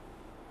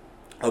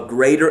 A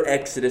greater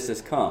exodus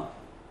has come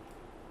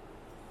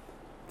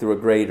through a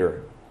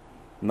greater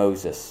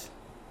Moses,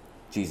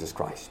 Jesus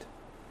Christ.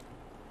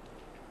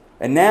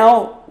 And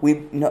now we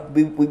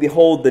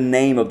behold the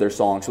name of their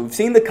song. So we've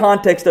seen the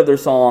context of their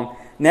song.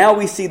 Now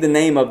we see the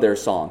name of their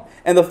song.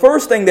 And the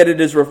first thing that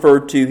it is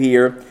referred to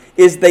here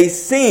is they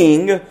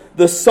sing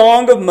the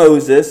song of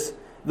Moses,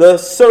 the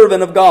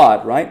servant of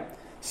God, right?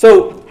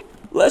 So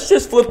let's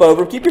just flip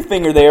over. Keep your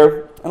finger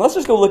there. And let's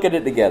just go look at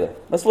it together.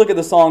 Let's look at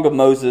the song of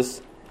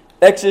Moses.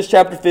 Exodus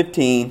chapter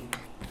 15.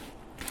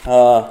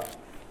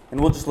 And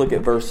we'll just look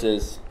at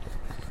verses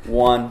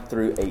 1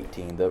 through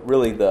 18.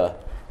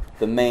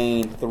 The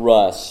main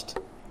thrust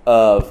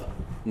of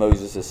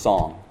Moses'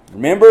 song.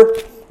 Remember,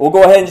 we'll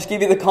go ahead and just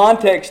give you the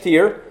context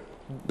here.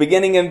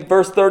 Beginning in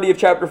verse 30 of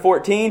chapter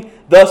 14.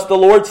 Thus the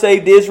Lord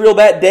saved Israel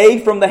that day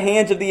from the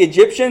hands of the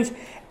Egyptians,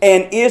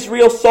 and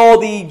Israel saw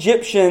the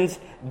Egyptians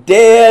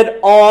dead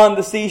on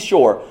the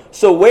seashore.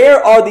 So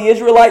where are the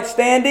Israelites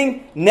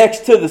standing?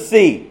 Next to the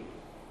sea.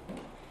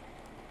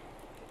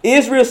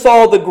 Israel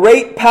saw the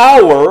great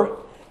power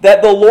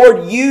that the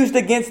Lord used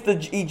against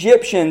the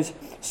Egyptians,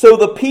 so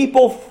the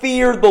people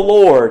feared the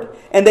Lord,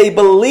 and they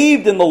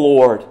believed in the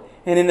Lord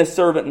and in His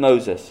servant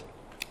Moses.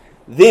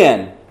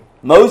 Then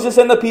Moses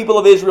and the people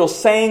of Israel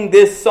sang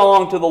this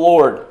song to the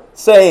Lord,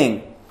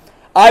 saying,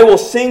 I will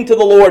sing to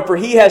the Lord, for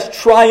He has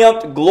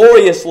triumphed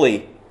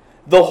gloriously.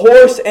 The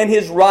horse and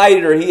his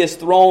rider He has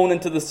thrown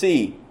into the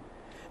sea.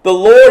 The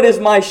Lord is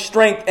my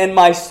strength and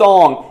my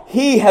song.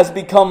 He has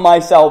become my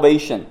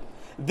salvation.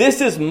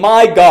 This is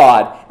my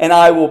God, and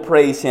I will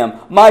praise Him.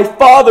 My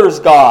Father's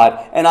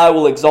God, and I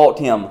will exalt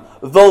Him.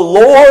 The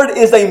Lord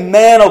is a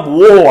man of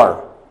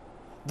war.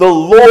 The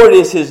Lord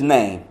is His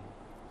name.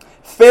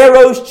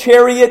 Pharaoh's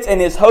chariots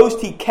and his host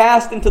He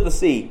cast into the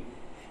sea,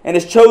 and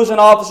His chosen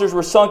officers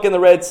were sunk in the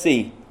Red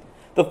Sea.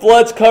 The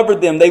floods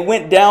covered them. They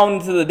went down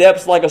into the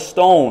depths like a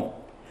stone.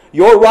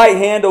 Your right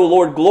hand, O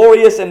Lord,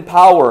 glorious in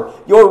power.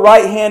 Your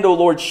right hand, O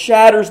Lord,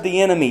 shatters the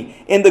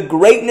enemy. In the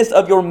greatness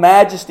of your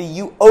majesty,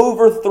 you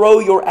overthrow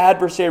your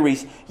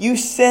adversaries. You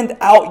send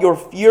out your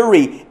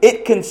fury.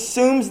 It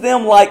consumes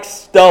them like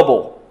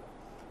stubble.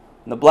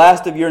 In the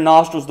blast of your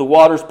nostrils, the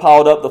waters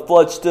piled up. The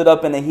flood stood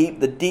up in a heap.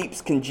 The deeps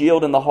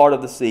congealed in the heart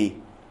of the sea.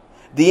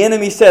 The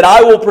enemy said,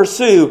 I will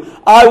pursue.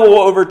 I will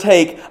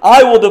overtake.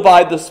 I will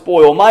divide the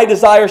spoil. My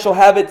desire shall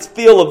have its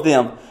fill of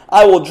them.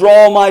 I will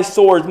draw my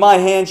swords, my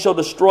hand shall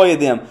destroy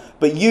them.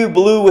 But you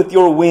blew with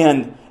your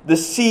wind, the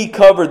sea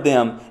covered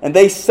them, and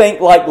they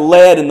sank like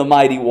lead in the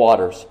mighty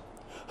waters.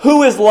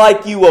 Who is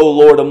like you, O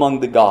Lord,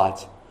 among the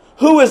gods?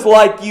 Who is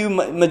like you,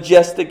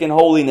 majestic in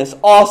holiness,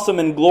 awesome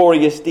in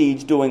glorious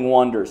deeds, doing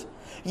wonders?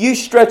 You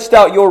stretched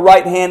out your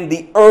right hand,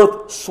 the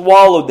earth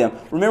swallowed them.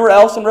 Remember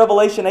else in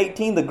Revelation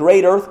 18, the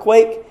great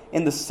earthquake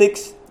in the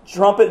sixth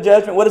trumpet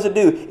judgment? What does it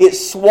do? It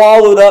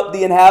swallowed up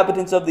the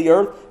inhabitants of the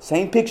earth.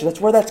 Same picture. That's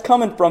where that's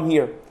coming from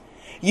here.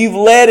 You've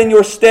led in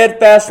your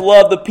steadfast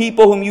love the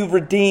people whom you've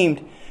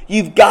redeemed.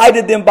 You've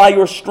guided them by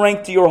your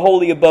strength to your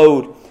holy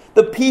abode.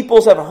 The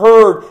peoples have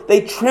heard.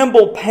 They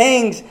tremble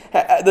pangs.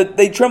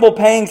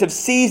 Have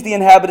seized the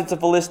inhabitants of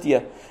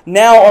Philistia.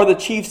 Now are the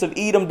chiefs of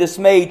Edom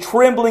dismayed.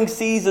 Trembling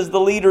seizes the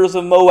leaders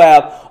of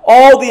Moab.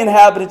 All the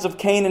inhabitants of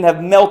Canaan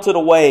have melted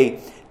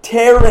away.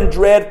 Terror and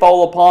dread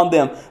fall upon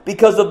them.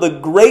 Because of the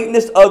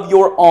greatness of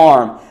your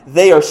arm,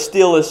 they are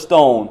still as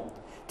stone.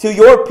 Till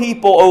your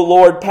people, O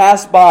Lord,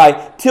 pass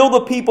by, till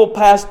the people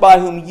pass by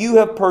whom you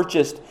have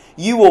purchased,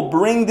 you will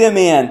bring them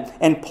in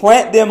and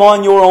plant them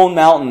on your own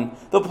mountain,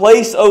 the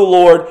place, O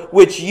Lord,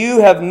 which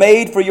you have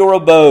made for your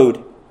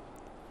abode,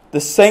 the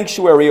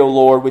sanctuary, O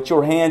Lord, which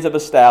your hands have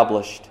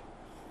established.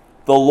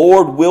 The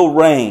Lord will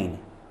reign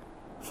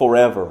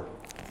forever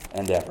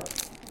and ever.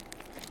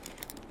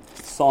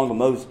 It's the Song of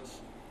Moses.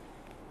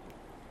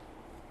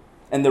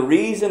 And the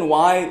reason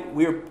why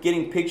we're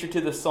getting pictured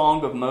to the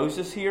Song of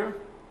Moses here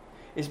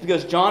is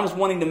because John is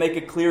wanting to make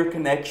a clear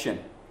connection.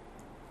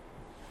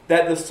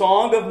 That the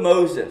Song of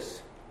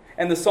Moses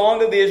and the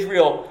Song of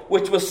Israel,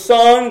 which was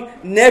sung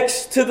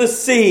next to the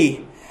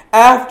sea,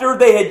 after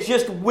they had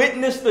just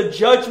witnessed the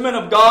judgment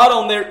of God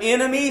on their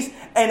enemies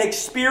and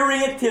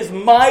experienced His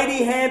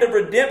mighty hand of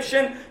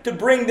redemption to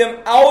bring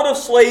them out of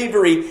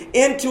slavery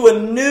into a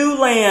new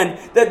land,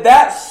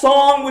 that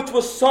song which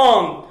was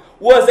sung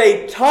was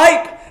a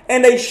type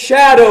and a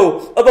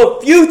shadow of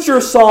a future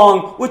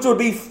song which would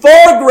be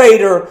far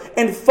greater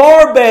and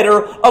far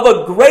better, of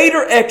a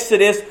greater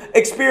exodus,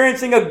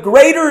 experiencing a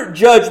greater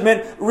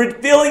judgment,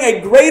 feeling a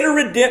greater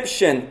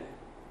redemption,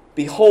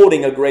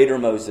 beholding a greater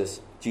Moses,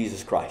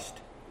 Jesus Christ.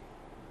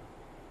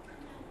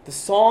 The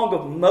Song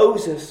of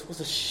Moses was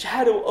a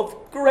shadow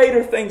of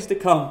greater things to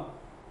come,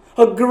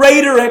 a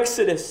greater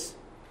exodus.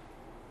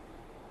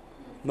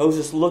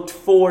 Moses looked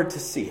forward to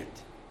see it.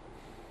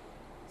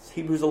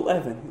 Hebrews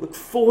 11. We look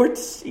forward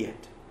to see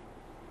it.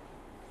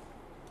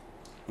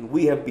 And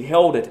we have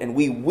beheld it, and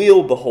we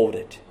will behold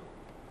it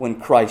when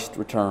Christ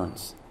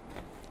returns.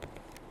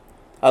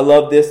 I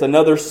love this.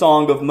 Another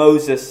song of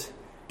Moses.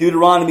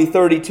 Deuteronomy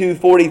 32,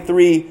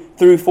 43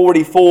 through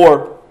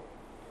 44.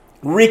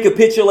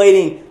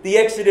 Recapitulating the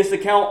Exodus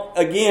account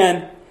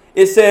again.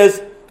 It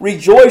says,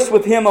 Rejoice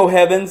with Him, O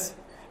heavens.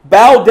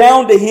 Bow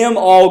down to Him,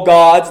 all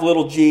gods,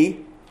 little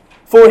g.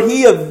 For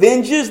he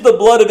avenges the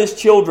blood of his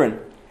children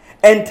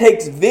and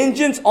takes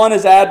vengeance on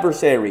his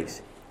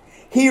adversaries.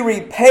 He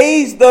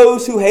repays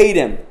those who hate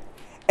him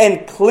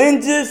and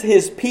cleanses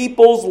his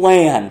people's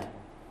land.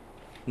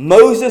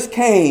 Moses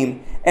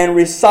came and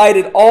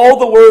recited all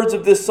the words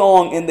of this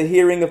song in the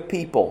hearing of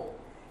people.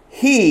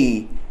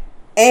 He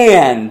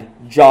and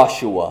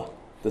Joshua,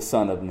 the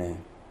son of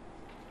Nun.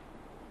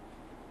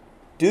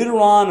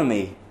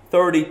 Deuteronomy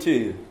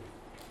 32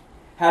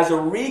 has a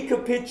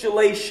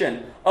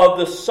recapitulation of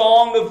the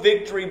song of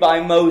victory by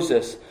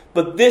Moses,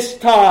 but this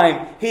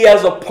time he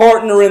has a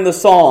partner in the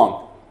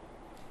song.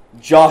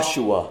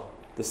 Joshua,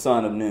 the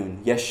son of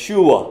Nun.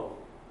 Yeshua,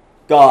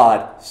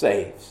 God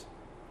saves.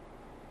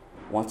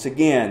 Once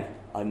again,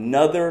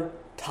 another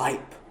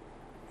type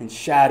and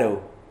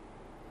shadow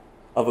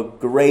of a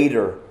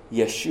greater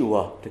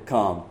Yeshua to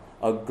come.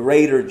 A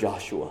greater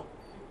Joshua,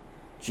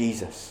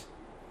 Jesus,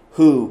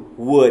 who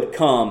would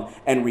come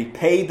and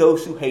repay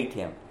those who hate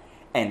him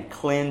and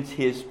cleanse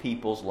his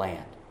people's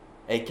land,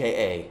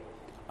 a.k.a.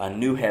 a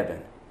new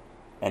heaven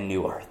and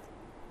new earth.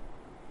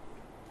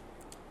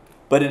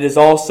 But it is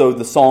also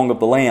the song of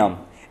the Lamb.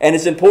 And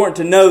it's important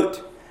to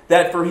note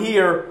that for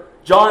here,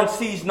 John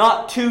sees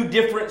not two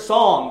different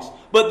songs,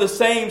 but the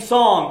same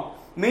song,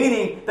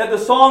 meaning that the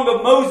song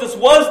of Moses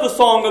was the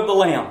song of the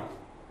Lamb.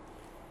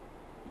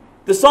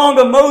 The song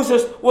of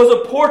Moses was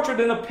a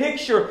portrait and a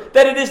picture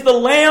that it is the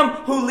Lamb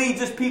who leads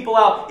his people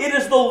out. It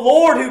is the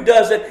Lord who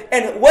does it.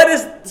 And what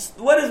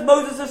is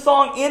Moses'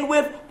 song end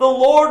with? The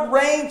Lord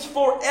reigns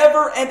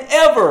forever and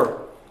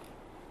ever.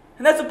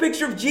 And that's a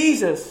picture of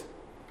Jesus,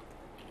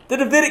 the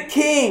Davidic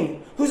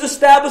king who's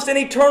established an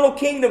eternal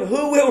kingdom,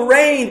 who will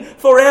reign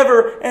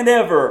forever and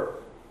ever.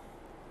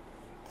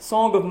 The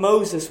song of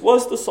Moses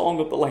was the song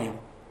of the Lamb.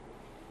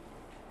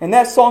 And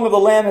that song of the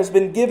Lamb has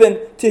been given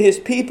to his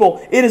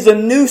people. It is a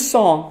new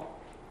song.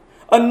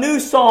 A new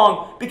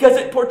song because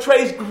it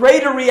portrays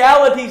greater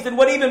realities than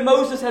what even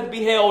Moses had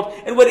beheld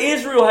and what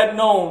Israel had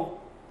known.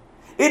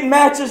 It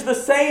matches the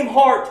same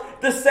heart,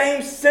 the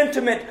same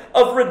sentiment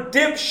of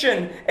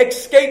redemption,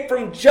 escape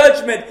from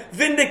judgment,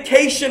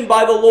 vindication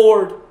by the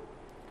Lord.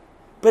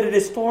 But it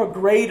is far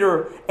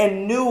greater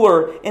and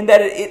newer in that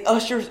it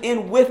ushers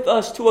in with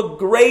us to a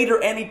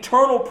greater and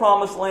eternal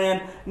promised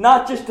land,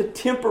 not just a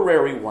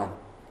temporary one.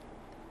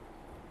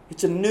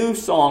 It's a new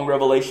song,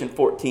 Revelation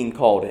 14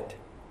 called it.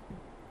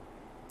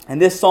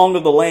 And this song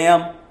of the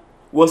Lamb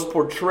was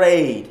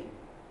portrayed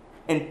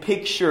and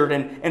pictured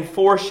and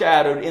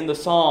foreshadowed in the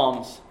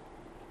Psalms.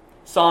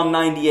 Psalm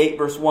 98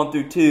 verse 1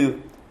 through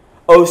 2.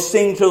 Oh,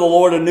 sing to the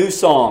Lord a new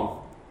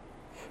song,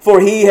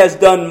 for He has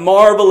done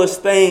marvelous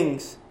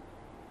things.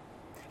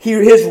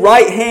 His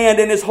right hand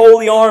and His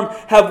holy arm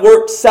have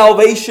worked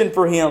salvation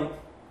for Him.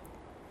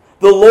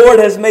 The Lord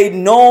has made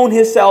known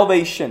His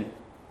salvation,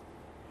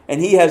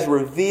 and He has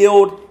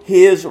revealed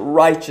His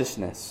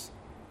righteousness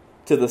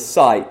to the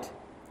sight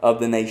of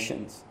the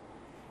nations.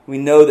 We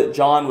know that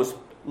John was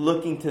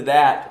looking to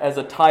that as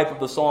a type of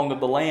the song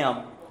of the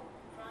Lamb,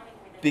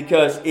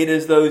 because it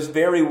is those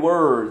very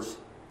words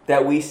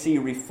that we see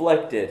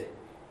reflected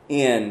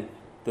in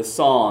the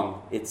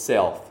song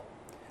itself.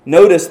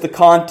 Notice the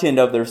content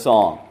of their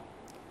song.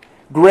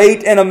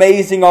 Great and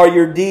amazing are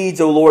your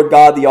deeds, O Lord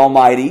God the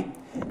Almighty.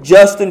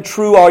 Just and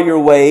true are your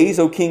ways,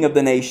 O King of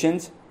the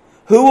nations.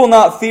 Who will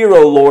not fear,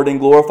 O Lord, and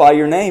glorify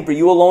your name? For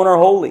you alone are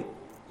holy.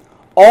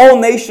 All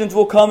nations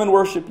will come and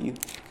worship you,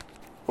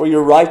 for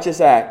your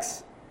righteous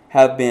acts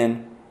have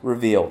been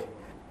revealed.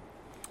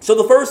 So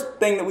the first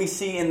thing that we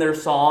see in their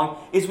song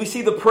is we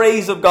see the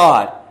praise of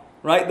God.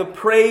 Right? The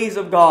praise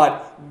of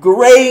God.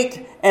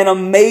 Great and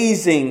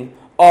amazing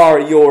are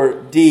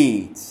your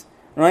deeds.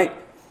 Right?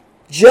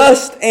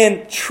 Just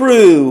and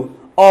true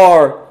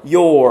are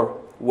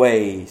your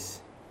ways.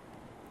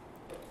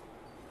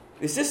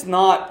 Is this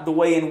not the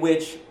way in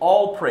which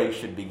all praise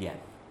should begin?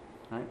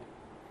 Right?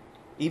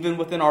 Even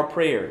within our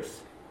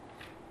prayers.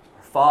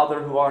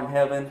 Father who art in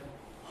heaven,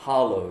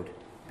 hallowed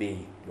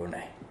be your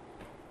name.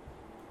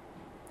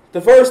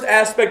 The first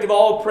aspect of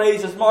all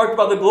praise is marked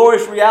by the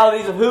glorious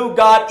realities of who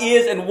God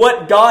is and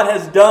what God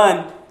has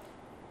done.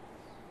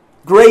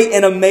 Great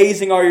and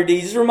amazing are your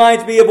deeds. This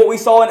reminds me of what we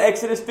saw in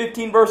Exodus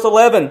 15 verse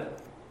 11.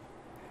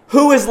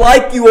 Who is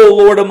like you, O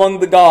Lord, among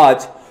the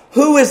gods?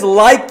 Who is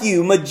like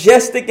you,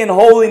 majestic in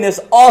holiness,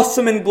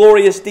 awesome in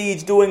glorious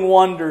deeds, doing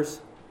wonders?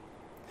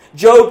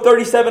 Job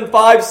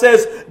 37:5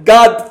 says,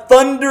 God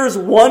thunders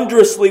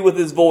wondrously with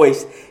His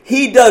voice.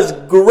 He does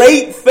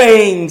great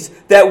things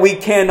that we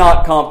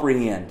cannot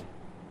comprehend.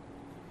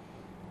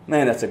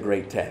 Man, that's a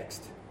great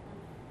text.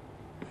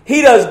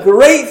 He does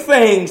great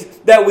things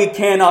that we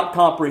cannot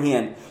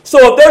comprehend.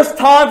 So if there's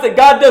times that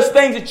God does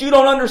things that you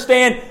don't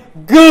understand,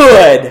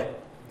 good.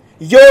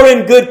 You're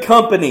in good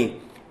company.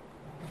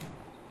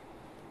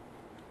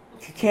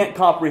 If you can't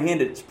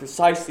comprehend it, it's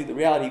precisely the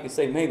reality. You can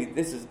say, maybe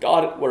this is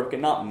God at work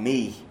and not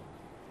me.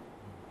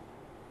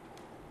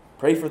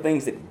 Pray for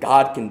things that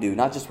God can do,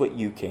 not just what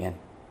you can.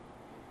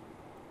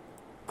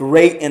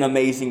 Great and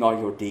amazing are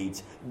your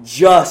deeds.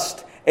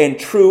 Just and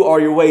true are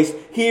your ways.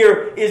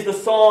 Here is the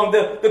song,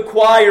 the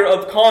choir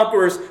of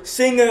conquerors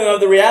singing of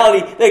the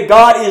reality that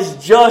God is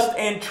just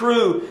and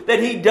true,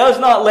 that He does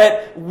not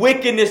let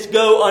wickedness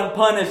go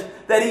unpunished,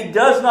 that He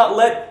does not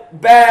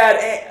let bad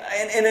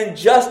and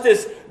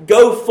injustice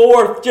go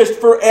forth just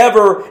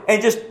forever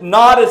and just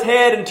nod His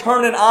head and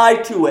turn an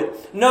eye to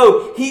it.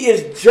 No, He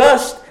is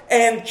just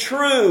and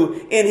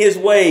true in His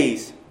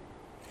ways.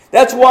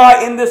 That's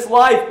why in this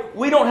life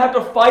we don't have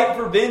to fight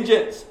for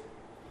vengeance.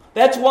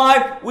 That's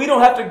why we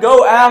don't have to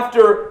go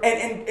after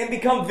and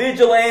become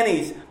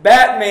vigilantes,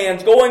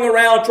 Batmans going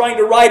around trying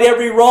to right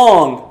every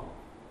wrong.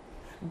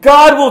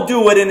 God will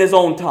do it in His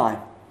own time.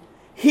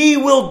 He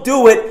will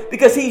do it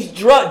because He's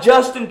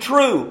just and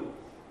true.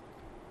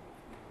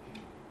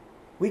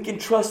 We can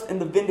trust in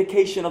the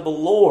vindication of the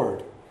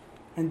Lord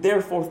and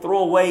therefore throw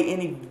away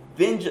any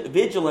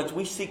vigilance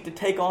we seek to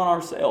take on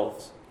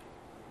ourselves.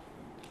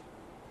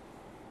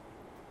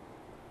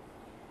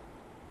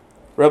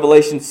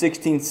 Revelation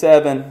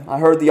 16:7, I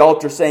heard the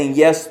altar saying,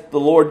 yes, the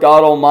Lord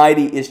God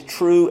Almighty is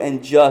true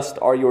and just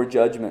are your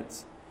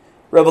judgments.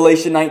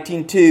 Revelation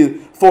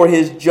 19:2, for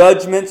His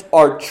judgments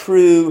are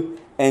true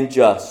and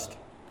just.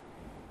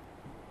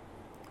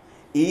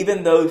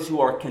 Even those who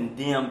are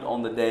condemned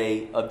on the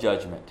day of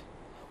judgment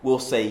will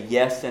say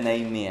yes and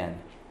amen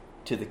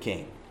to the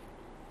King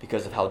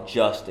because of how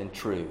just and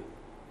true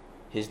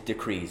His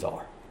decrees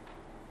are.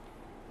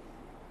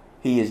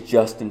 He is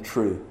just and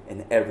true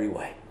in every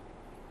way.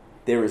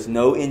 There is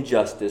no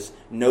injustice,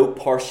 no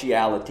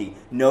partiality,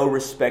 no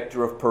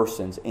respecter of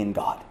persons in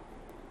God.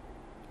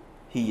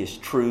 He is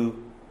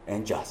true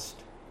and just.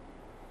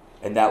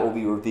 And that will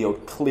be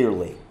revealed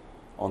clearly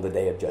on the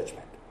day of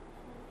judgment.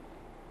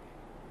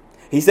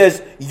 He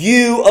says,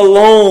 you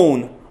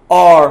alone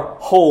are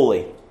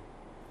holy.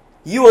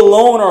 You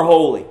alone are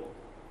holy.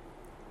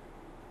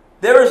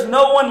 There is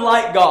no one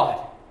like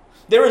God.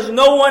 There is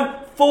no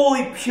one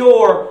fully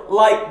pure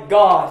like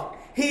God.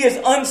 He is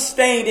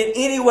unstained in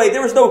any way.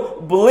 There is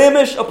no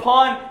blemish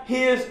upon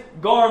His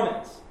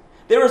garments.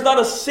 There is not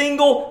a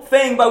single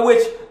thing by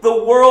which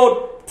the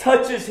world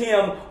touches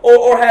Him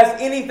or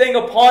has anything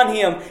upon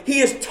Him.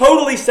 He is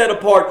totally set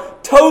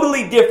apart,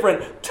 totally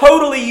different,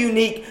 totally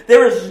unique.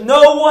 There is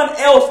no one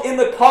else in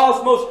the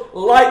cosmos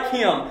like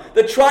Him.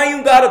 The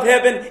triune God of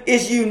heaven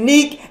is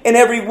unique in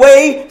every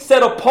way,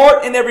 set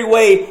apart in every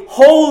way,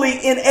 holy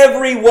in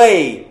every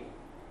way.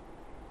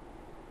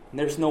 And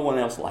there's no one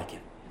else like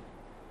Him.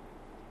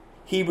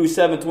 Hebrews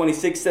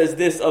 7:26 says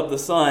this of the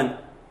Son,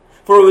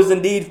 for it was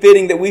indeed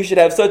fitting that we should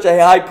have such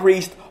a high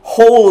priest,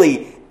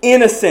 holy,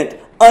 innocent,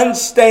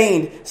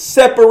 unstained,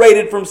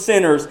 separated from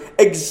sinners,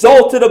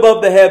 exalted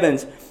above the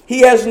heavens. He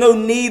has no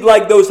need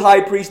like those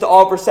high priests to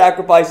offer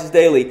sacrifices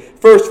daily,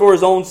 first for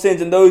His own sins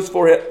and those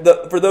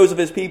for those of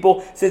His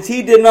people, since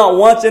He did not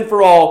once and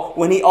for all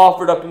when He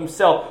offered up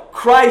Himself.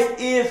 Christ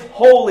is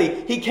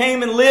holy. He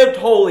came and lived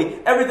holy.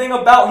 Everything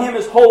about Him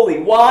is holy.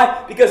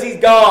 Why? Because He's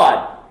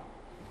God.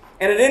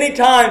 And at any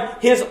time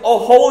His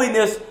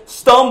holiness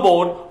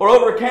stumbled or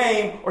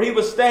overcame or He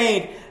was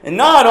stained, and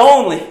not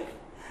only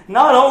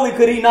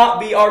could He not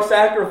be our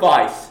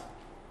sacrifice,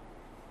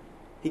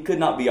 He could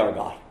not be our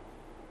God.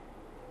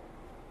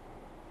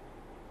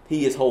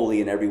 He is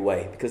holy in every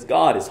way because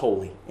God is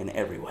holy in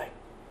every way.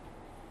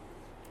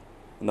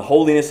 And the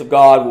holiness of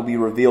God will be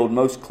revealed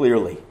most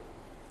clearly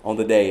on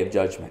the day of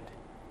judgment.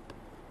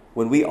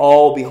 When we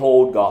all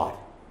behold God,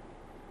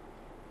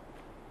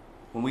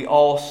 when we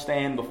all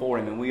stand before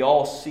Him and we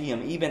all see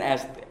Him, even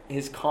as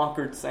His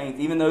conquered saints,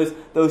 even those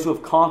who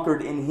have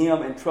conquered in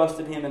Him and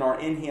trusted Him and are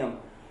in Him,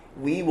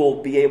 we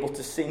will be able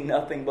to sing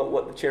nothing but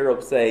what the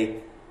cherubs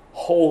say,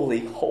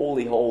 holy,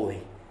 holy,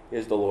 holy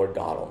is the Lord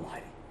God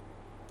Almighty.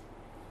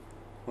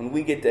 When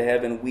we get to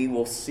heaven, we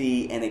will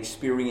see and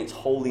experience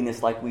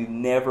holiness like we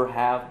never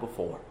have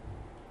before.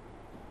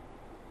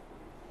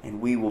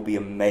 And we will be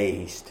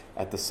amazed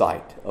at the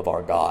sight of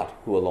our God,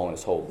 who alone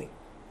is holy.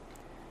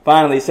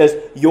 Finally, it says,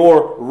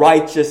 your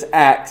righteous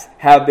acts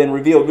have been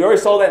revealed. We already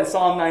saw that in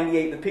Psalm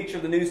 98, the picture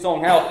of the new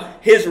song, how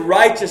His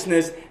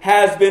righteousness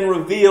has been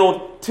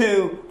revealed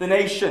to the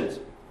nations.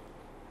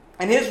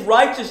 And His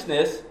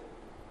righteousness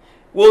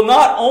will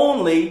not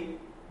only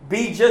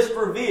be just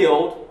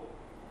revealed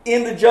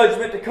in the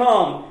judgment to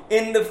come,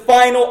 in the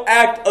final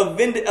act of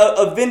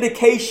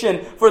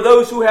vindication for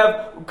those who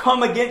have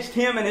come against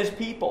Him and His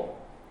people.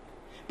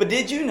 But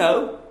did you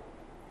know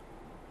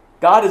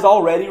God has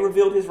already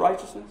revealed His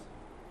righteousness?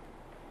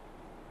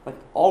 Like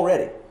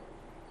already.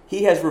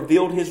 He has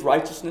revealed His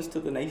righteousness to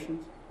the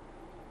nations.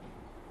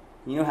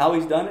 You know how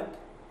He's done it?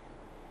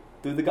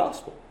 Through the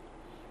gospel.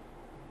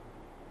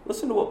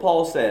 Listen to what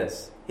Paul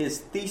says, his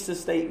thesis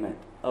statement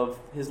of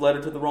his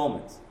letter to the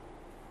Romans.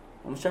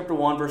 Romans chapter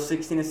 1, verse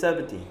 16 and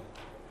 17.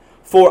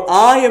 For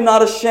I am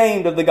not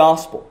ashamed of the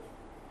gospel,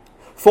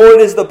 for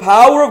it is the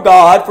power of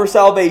God for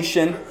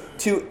salvation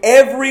to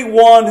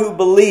everyone who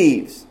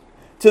believes,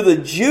 to the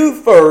Jew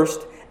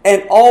first,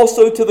 and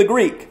also to the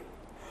Greek.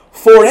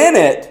 For in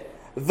it,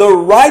 the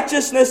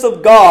righteousness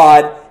of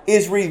God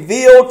is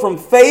revealed from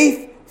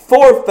faith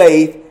for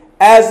faith,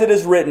 as it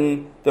is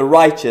written, the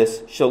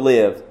righteous shall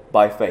live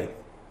by faith.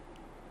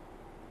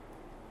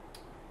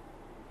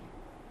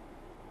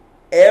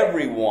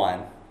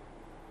 Everyone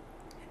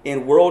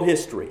in world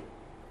history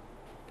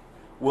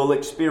will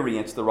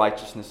experience the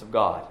righteousness of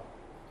God,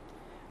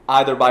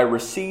 either by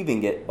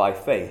receiving it by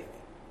faith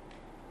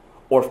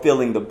or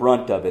feeling the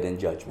brunt of it in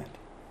judgment.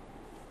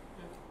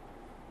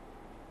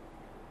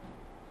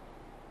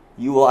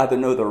 You will either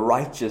know the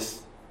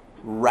righteous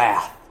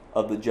wrath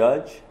of the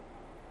judge,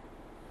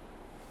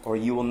 or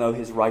you will know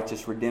His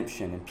righteous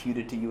redemption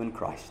imputed to you in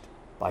Christ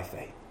by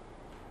faith.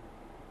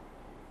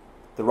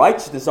 The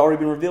righteousness has already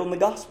been revealed in the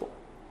gospel.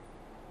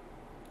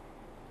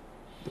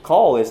 The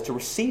call is to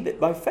receive it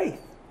by faith.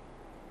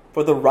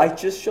 For the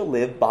righteous shall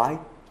live by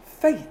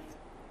faith.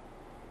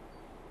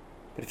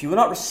 But if you will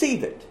not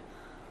receive it,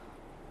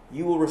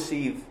 you will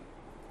receive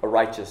a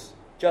righteous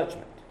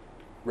judgment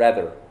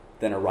rather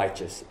than a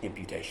righteous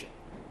imputation.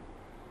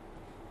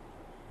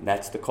 And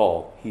that's the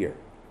call here.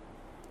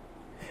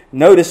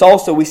 Notice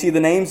also we see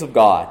the names of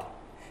God.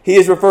 He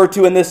is referred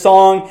to in this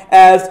song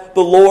as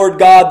the Lord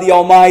God the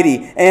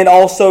Almighty and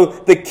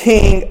also the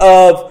King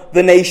of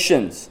the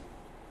nations.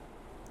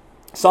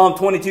 Psalm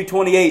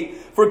 22:28,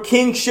 for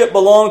kingship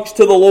belongs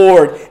to the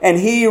Lord, and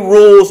He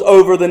rules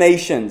over the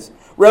nations.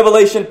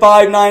 Revelation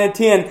 5:9 and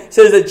 10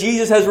 says that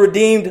Jesus has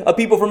redeemed a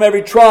people from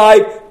every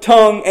tribe,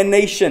 tongue, and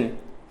nation.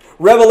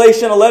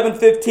 Revelation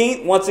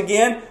 11:15, once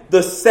again,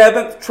 the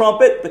seventh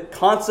trumpet, the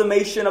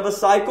consummation of a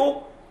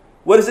cycle.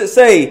 What does it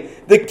say?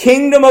 The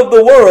kingdom of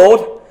the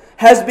world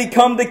has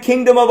become the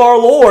kingdom of our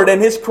Lord and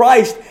His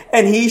Christ,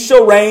 and He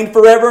shall reign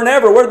forever and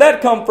ever. Where did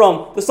that come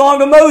from? The Song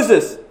of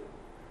Moses.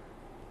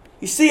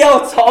 You see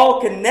how it's all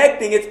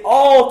connecting. It's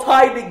all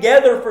tied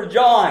together for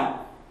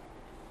John.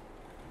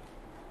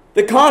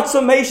 The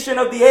consummation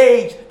of the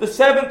age, the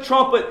seventh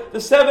trumpet,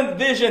 the seventh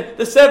vision,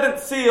 the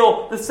seventh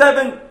seal, the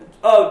seventh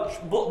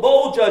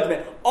bowl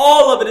judgment.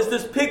 All of it is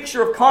this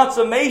picture of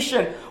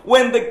consummation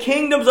when the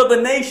kingdoms of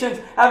the nations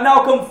have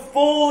now come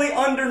fully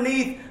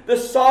underneath the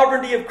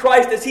sovereignty of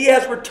Christ as He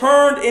has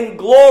returned in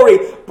glory,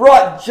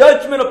 brought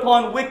judgment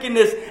upon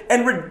wickedness,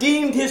 and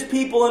redeemed His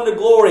people unto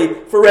glory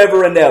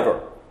forever and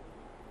ever.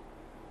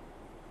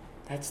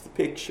 That's the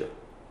picture.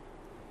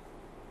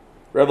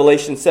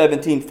 Revelation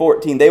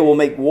 17:14, they will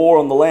make war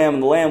on the Lamb,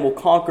 and the Lamb will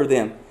conquer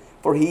them.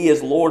 For He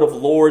is Lord of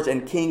lords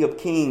and King of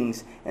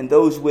kings, and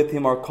those with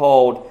Him are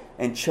called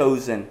and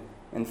chosen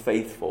and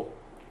faithful.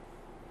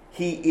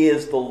 He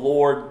is the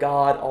Lord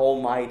God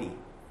Almighty.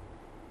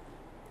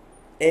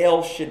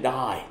 El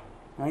Shaddai.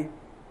 Right?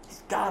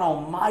 He's God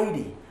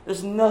Almighty.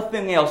 There's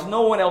nothing else,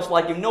 no one else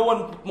like Him, no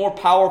one more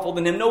powerful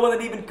than Him, no one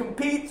that even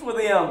competes with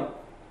Him.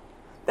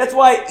 That's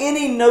why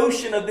any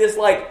notion of this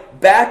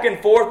like back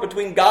and forth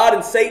between God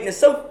and Satan is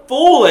so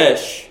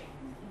foolish.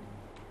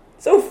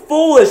 So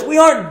foolish. We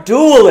aren't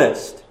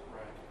dualists.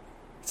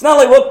 It's not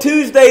like, well,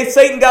 Tuesday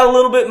Satan got a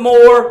little bit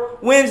more.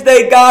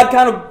 Wednesday God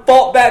kind of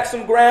fought back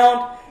some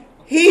ground.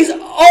 He's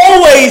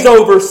always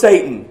over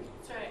Satan.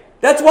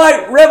 That's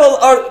why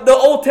the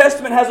Old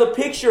Testament has a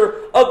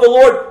picture of the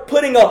Lord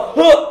putting a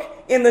hook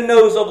in the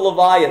nose of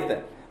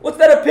Leviathan. What's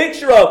that a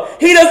picture of?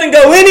 He doesn't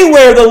go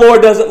anywhere the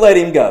Lord doesn't let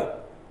him go.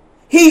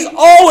 He's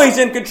always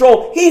in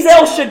control. He's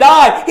El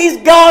Shaddai. He's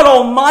God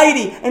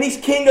Almighty, and He's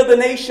King of the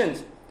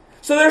nations.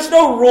 So there's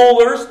no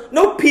rulers,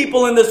 no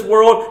people in this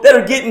world that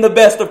are getting the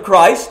best of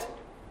Christ.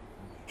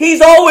 He's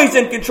always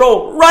in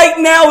control. Right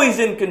now He's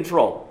in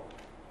control,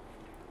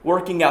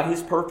 working out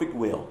His perfect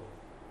will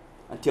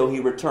until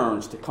He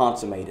returns to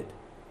consummate it,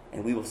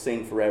 and we will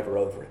sing forever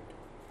over it.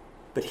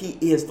 But He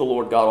is the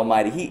Lord God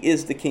Almighty. He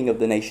is the King of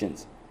the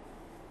nations.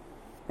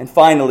 And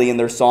finally, in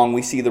their song,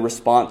 we see the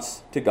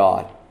response to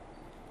God.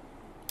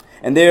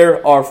 And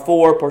there are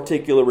four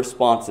particular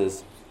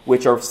responses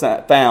which are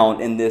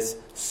found in this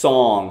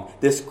song,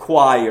 this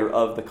choir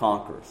of the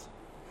conquerors.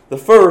 The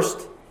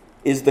first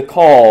is the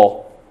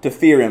call to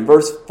fear Him.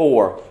 Verse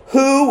 4,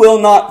 who will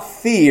not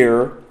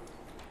fear,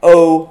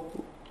 O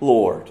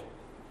Lord?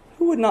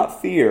 Who would not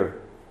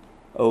fear,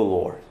 O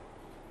Lord?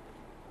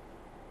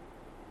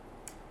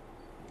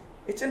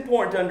 It's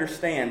important to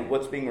understand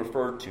what's being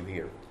referred to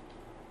here.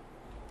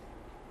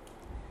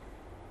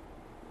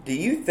 Do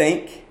you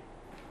think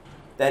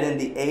that in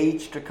the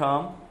age to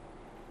come,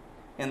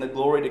 in the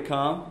glory to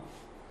come,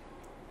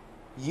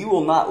 you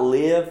will not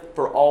live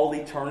for all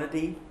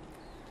eternity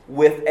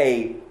with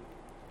a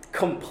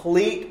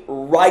complete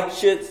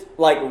righteous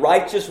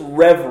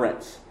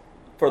reverence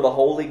for the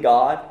holy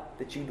God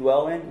that you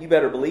dwell in? You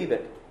better believe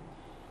it.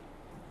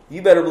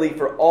 You better believe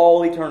for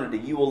all eternity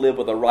you will live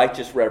with a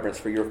righteous reverence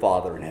for your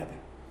Father in heaven.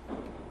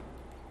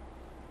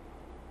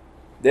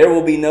 There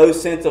will be no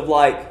sense of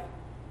like,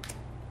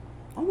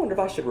 I wonder if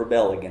I should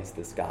rebel against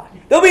this God.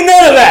 There'll be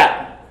none of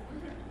that.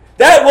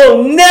 That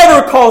will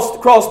never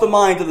cross the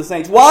minds of the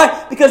saints.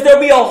 Why? Because there'll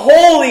be a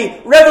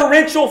holy,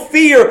 reverential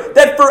fear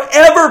that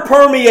forever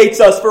permeates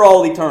us for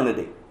all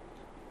eternity.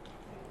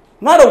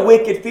 Not a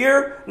wicked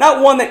fear,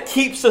 not one that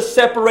keeps us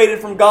separated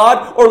from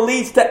God or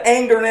leads to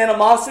anger and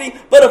animosity,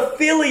 but a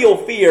filial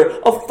fear,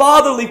 a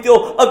fatherly fear,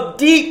 of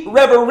deep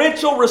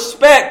reverential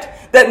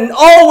respect that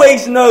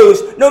always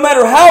knows, no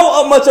matter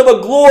how much of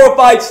a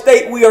glorified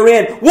state we are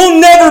in, we'll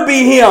never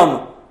be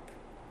Him.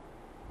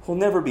 We'll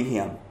never be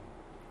Him.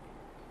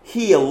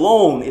 He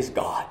alone is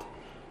God.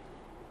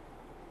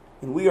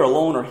 And we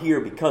alone are here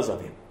because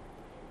of Him.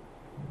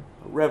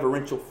 A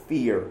reverential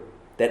fear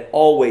that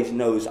always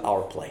knows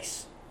our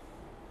place.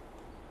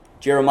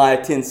 Jeremiah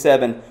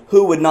 10:7,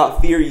 who would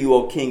not fear you,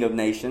 O King of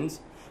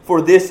nations?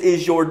 For this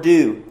is your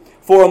due.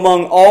 For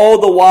among all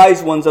the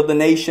wise ones of the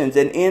nations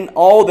and in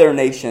all their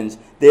nations,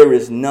 there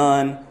is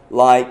none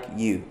like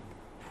you.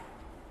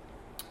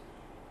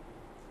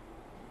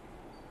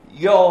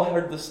 Y'all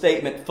heard the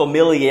statement,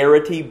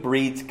 familiarity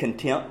breeds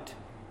contempt.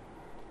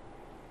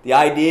 The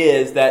idea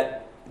is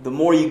that the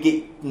more you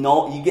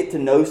get to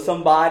know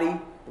somebody,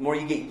 the more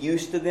you get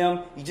used to them,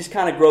 you just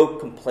kind of grow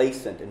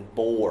complacent and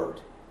bored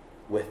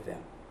with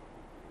them.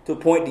 To a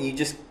point that you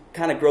just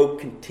kind of grow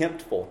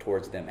contemptful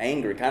towards them,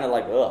 angry, kind of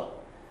like, ugh.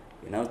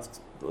 You know, it's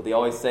what they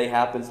always say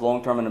happens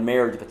long-term in a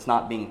marriage if it's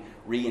not being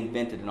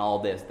reinvented and all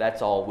this.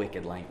 That's all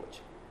wicked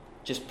language.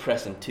 Just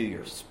press them to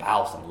your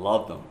spouse and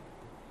love them.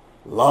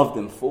 Love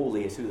them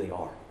fully as who they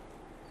are.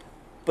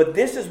 But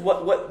this is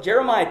what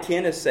Jeremiah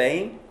 10 is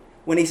saying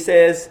when he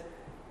says,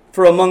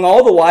 for among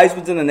all the wise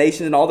ones in the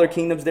nations and all their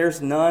kingdoms,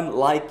 there's none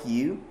like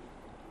you.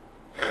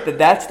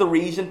 That's the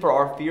reason for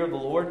our fear of the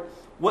Lord.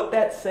 What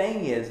that's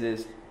saying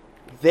is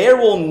there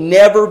will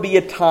never be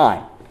a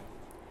time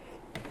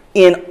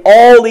in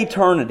all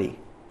eternity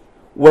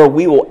where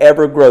we will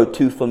ever grow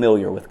too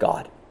familiar with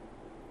God.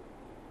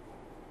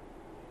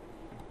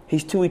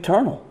 He's too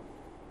eternal.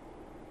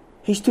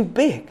 He's too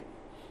big.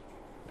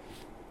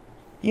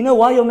 You know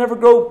why you'll never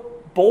grow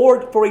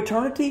bored for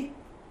eternity?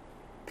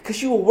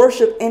 Because you will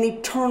worship an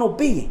eternal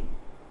being.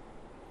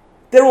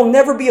 There will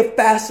never be a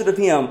facet of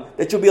Him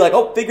that you'll be like,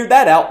 oh, figured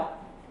that out.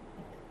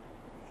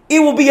 It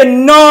will be a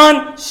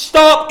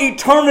non-stop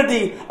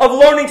eternity of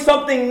learning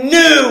something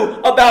new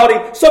about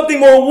Him, something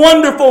more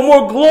wonderful,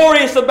 more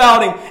glorious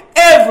about Him.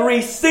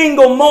 Every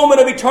single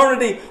moment of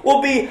eternity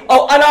will be an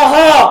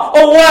aha,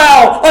 a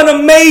wow,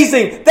 an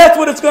amazing. That's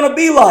what it's going to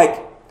be like.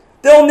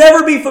 There'll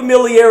never be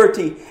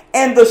familiarity.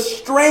 And the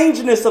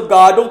strangeness of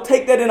God, don't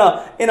take that in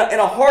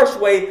a harsh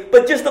way,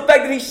 but just the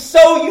fact that He's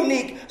so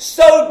unique,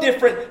 so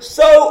different,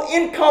 so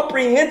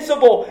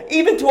incomprehensible,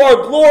 even to our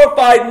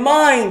glorified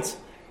minds,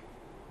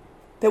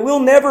 that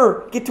we'll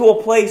never get to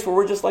a place where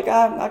we're just like,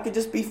 I could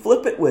just be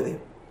flippant with Him.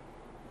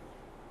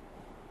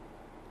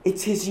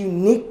 It's His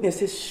uniqueness,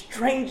 His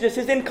strangeness,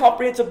 His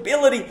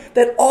incomprehensibility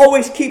that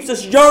always keeps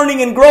us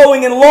yearning and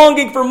growing and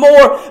longing for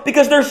more,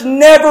 because there's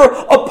never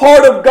a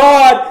part of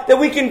God that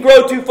we can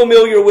grow too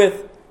familiar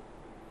with.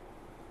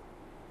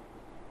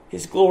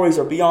 His glories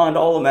are beyond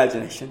all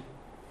imagination.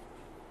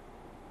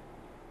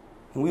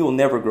 And we will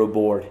never grow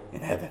bored in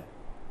heaven.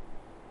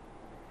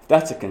 If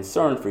that's a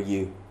concern for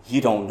you,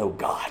 you don't know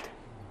God.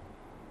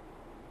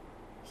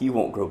 You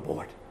won't grow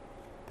bored,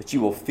 but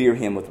you will fear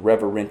Him with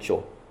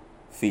reverential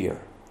fear.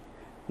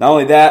 Not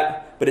only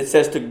that, but it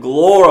says to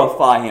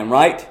glorify Him,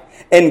 right?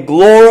 And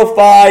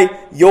glorify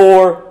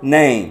your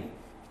name.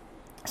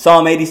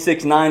 Psalm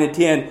 86, 9 and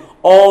 10.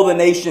 All the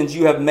nations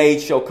you have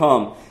made shall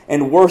come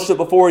and worship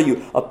before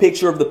you. A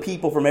picture of the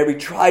people from every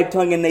tribe,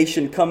 tongue, and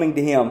nation coming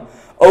to Him.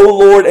 O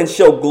Lord, and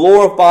shall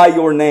glorify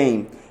your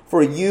name.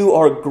 For you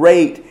are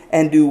great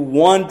and do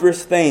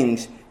wondrous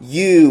things.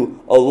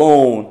 You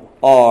alone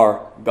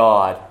are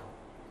God.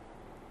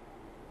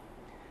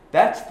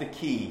 That's the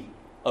key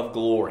of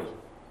glory.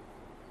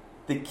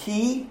 The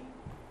key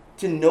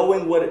to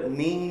knowing what it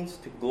means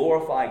to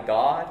glorify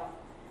God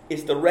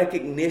is the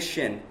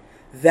recognition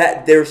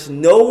that there's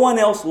no one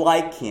else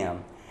like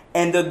Him,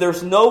 and that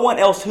there's no one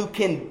else who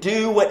can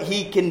do what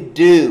He can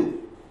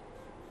do.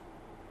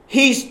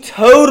 He's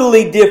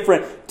totally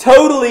different,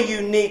 totally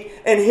unique,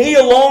 and He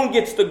alone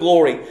gets the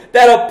glory.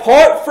 That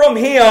apart from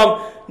Him,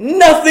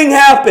 nothing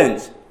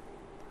happens.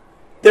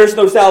 There's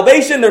no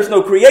salvation, there's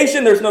no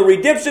creation, there's no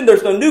redemption,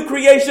 there's no new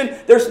creation,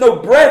 there's no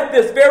breath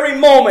this very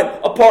moment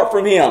apart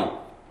from Him.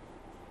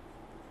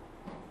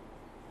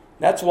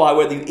 That's why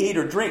whether you eat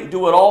or drink,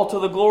 do it all to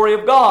the glory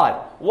of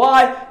God.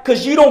 Why?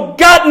 Because you don't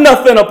got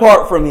nothing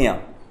apart from Him.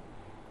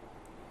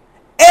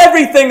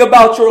 Everything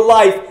about your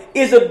life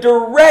is a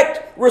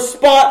direct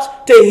response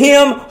to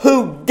Him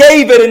who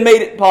gave it and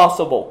made it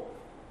possible.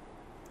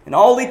 In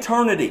all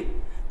eternity,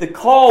 the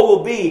call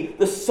will be,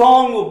 the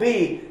song will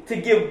be, to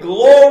give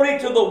glory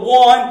to the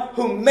one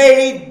who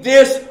made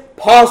this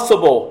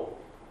possible.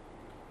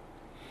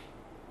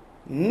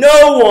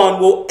 No one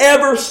will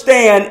ever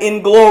stand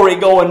in glory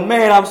going,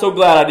 man, I'm so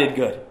glad I did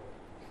good.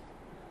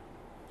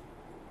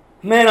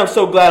 Man, I'm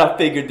so glad I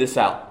figured this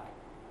out.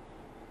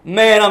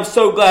 Man, I'm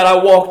so glad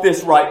I walked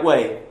this right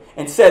way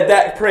and said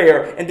that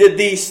prayer and did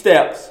these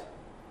steps.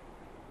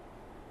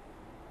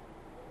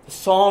 The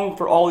song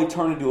for all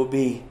eternity will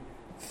be,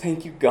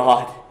 thank you,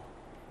 God.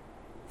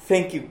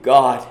 Thank you,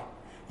 God.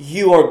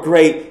 You are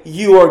great.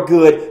 You are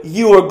good.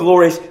 You are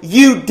glorious.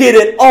 You did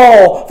it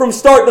all. From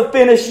start to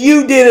finish,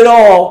 you did it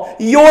all.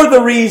 You're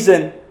the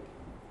reason.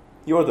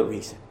 You're the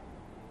reason.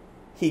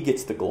 He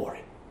gets the glory.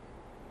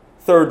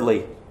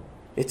 Thirdly,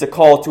 it's a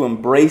call to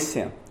embrace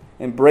Him.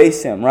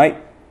 Embrace Him, right?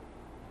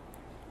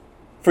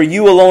 For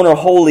you alone are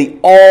holy.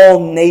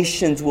 All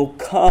nations will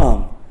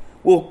come.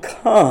 Will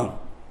come.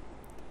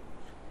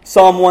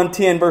 Psalm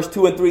 110, verse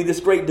 2 and 3, this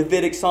great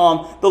Davidic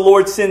psalm. The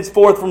Lord sends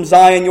forth from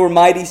Zion your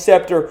mighty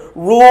scepter.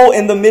 Rule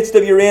in the midst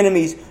of your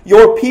enemies.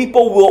 Your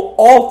people will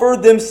offer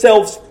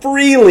themselves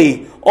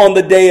freely on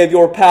the day of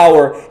your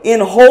power.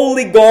 In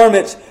holy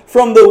garments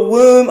from the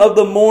womb of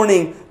the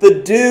morning,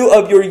 the dew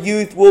of your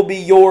youth will be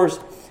yours.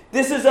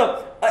 This is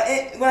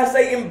when I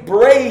say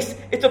embrace,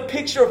 it's a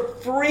picture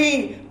of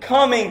free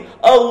coming,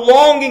 a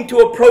longing to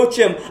approach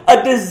Him,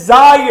 a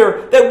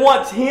desire that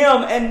wants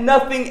Him and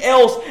nothing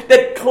else,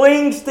 that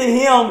clings to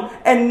Him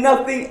and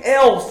nothing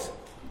else.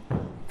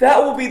 That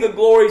will be the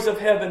glories of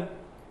heaven.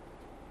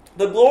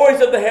 The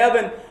glories of the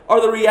heaven are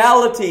the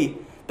reality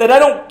that I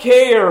don't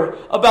care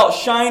about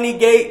shiny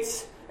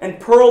gates and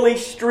pearly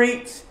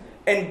streets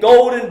and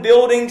golden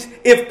buildings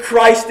if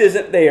Christ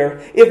isn't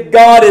there, if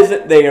God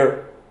isn't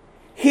there.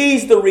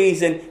 He's the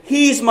reason.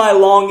 He's my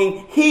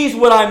longing. He's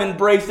what I'm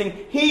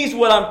embracing. He's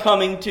what I'm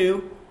coming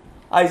to.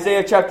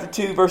 Isaiah chapter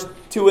 2, verse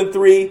 2 and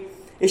 3.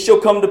 It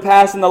shall come to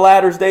pass in the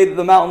latter day that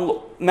the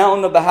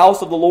mountain of the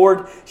house of the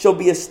Lord shall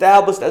be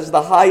established as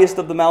the highest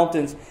of the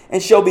mountains,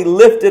 and shall be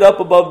lifted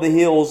up above the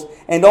hills,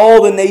 and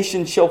all the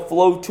nations shall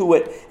flow to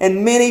it.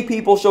 And many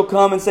people shall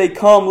come and say,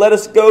 Come, let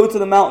us go to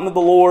the mountain of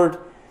the Lord,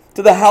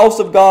 to the house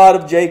of God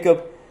of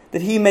Jacob,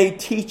 that He may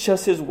teach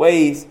us His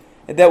ways,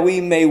 and that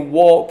we may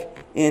walk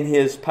in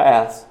His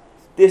paths.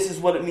 This is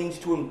what it means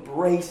to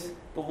embrace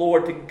the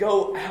Lord, to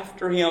go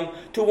after Him,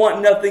 to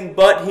want nothing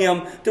but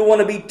Him, to want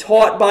to be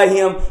taught by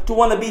Him, to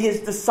want to be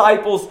His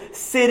disciples,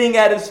 sitting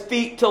at His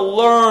feet to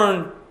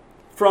learn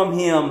from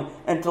Him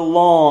and to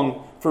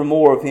long for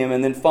more of Him.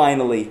 And then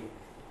finally,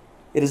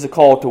 it is a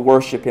call to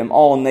worship Him.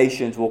 All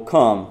nations will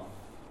come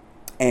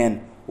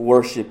and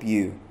worship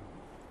You.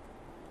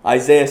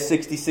 Isaiah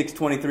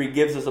 66:23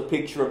 gives us a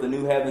picture of the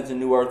new heavens and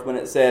new earth when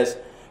it says,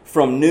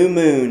 From new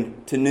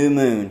moon to new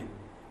moon,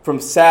 from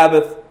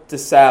Sabbath to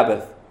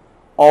Sabbath,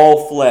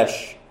 all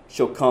flesh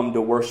shall come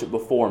to worship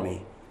before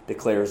Me,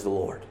 declares the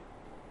Lord.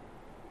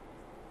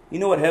 You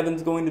know what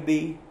heaven's going to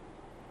be?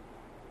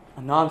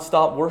 A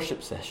non-stop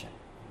worship session.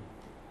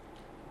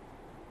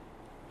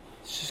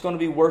 It's just going to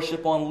be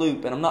worship on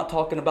loop. And I'm not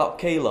talking about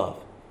K-Love,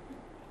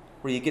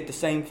 where you get the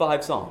same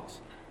 5 songs.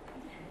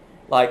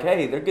 Like,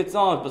 hey, they're good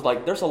songs, but it's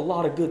like, there's a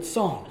lot of good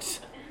songs.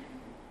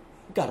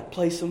 We've got to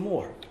play some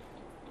more.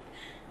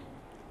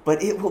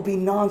 But it will be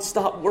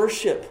non-stop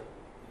worship.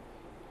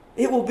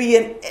 It will be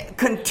a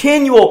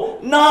continual,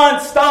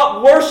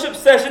 non-stop worship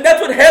session.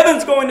 That's what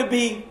heaven's going to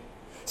be.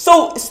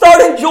 So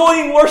start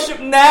enjoying worship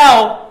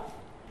now.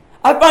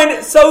 I find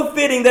it so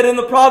fitting that in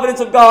the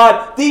providence of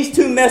God, these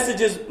 2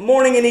 messages,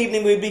 morning and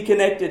evening, would be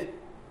connected.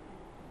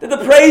 That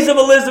the praise of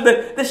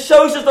Elizabeth, this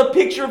shows us a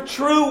picture of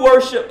true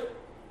worship.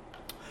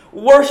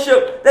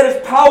 Worship that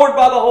is powered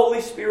by the Holy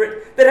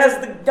Spirit, that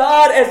has the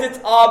God as its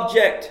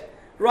object,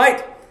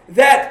 right?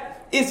 That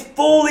is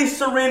fully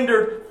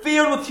surrendered,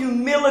 filled with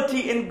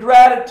humility and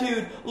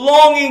gratitude,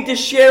 longing to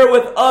share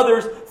with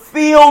others,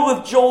 filled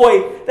with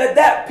joy.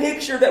 That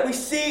picture that we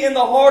see in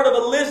the heart of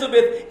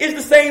Elizabeth is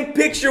the same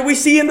picture we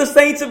see in the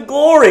saints of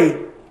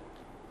glory.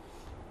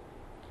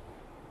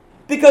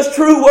 Because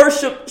true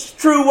worship is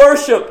true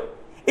worship.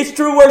 It's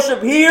true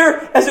worship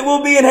here as it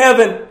will be in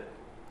heaven.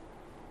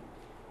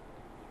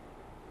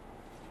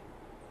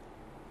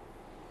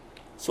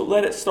 So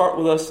let it start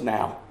with us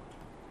now.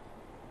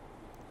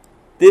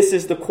 This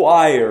is the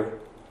choir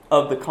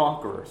of the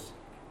conquerors.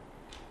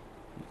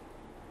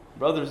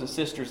 Brothers and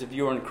sisters, if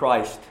you're in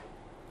Christ,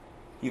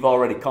 you've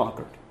already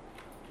conquered.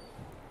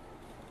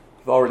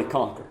 You've already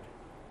conquered.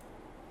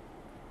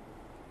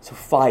 So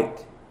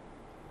fight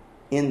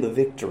in the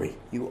victory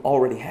you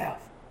already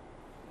have.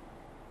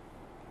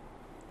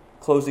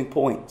 Closing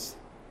points.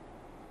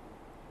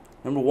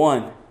 Number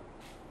 1,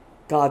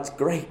 God's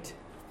great.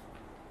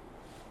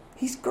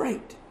 He's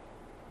great.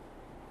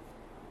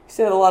 He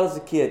said a lot as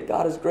a kid,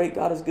 God is great,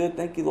 God is good,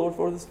 thank you, Lord,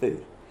 for this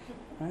food.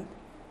 Right?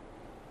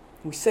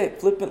 We say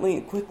it flippantly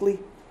and quickly,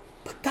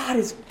 but God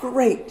is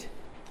great.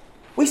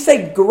 We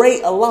say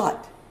great a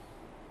lot.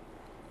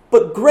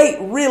 But great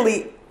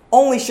really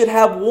only should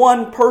have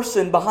one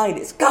person behind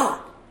it. It's God.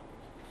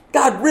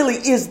 God really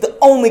is the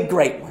only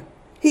great one.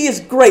 He is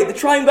great. The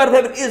triune God of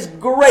heaven is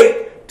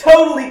great.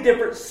 Totally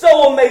different.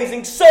 So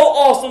amazing. So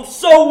awesome.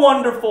 So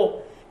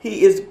wonderful.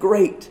 He is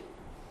great.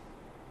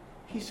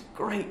 He's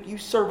great. You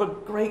serve a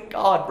great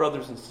God,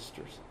 brothers and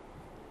sisters.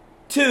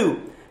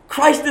 2,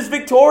 Christ is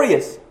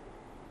victorious.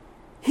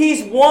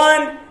 He's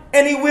won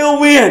and He will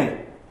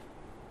win.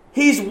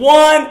 He's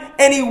won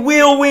and He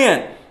will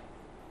win.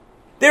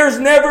 There's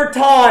never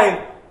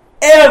time,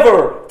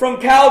 ever,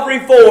 from Calvary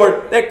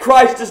forward that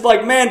Christ is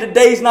like, man,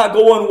 today's not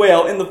going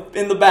well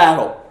in the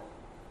battle.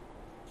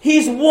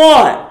 He's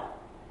won.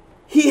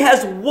 He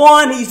has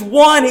won. He's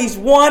won. He's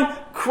won.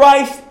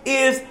 Christ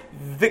is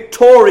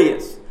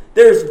victorious.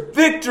 There's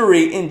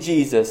victory in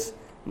Jesus,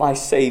 my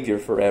Savior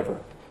forever.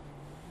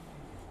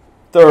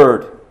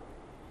 Third,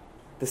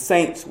 the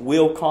saints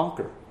will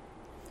conquer.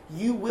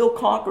 You will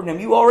conquer him.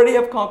 You already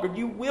have conquered.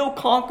 You will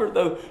conquer,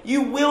 though.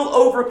 You will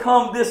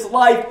overcome this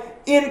life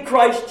in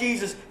Christ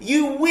Jesus.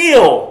 You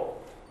will.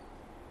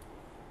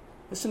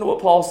 Listen to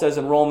what Paul says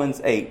in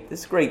Romans 8.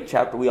 This great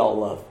chapter we all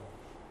love.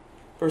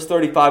 Verse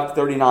 35 to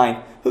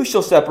 39. Who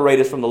shall separate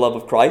us from the love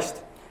of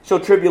Christ? Shall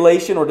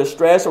tribulation or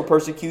distress or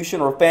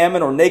persecution or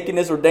famine or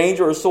nakedness or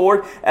danger or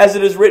sword? As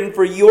it is written,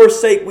 for your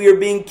sake we are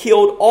being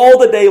killed all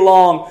the day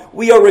long.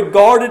 We are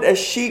regarded as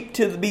sheep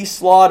to be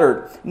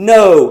slaughtered.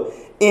 No,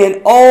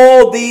 in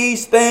all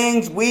these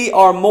things we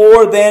are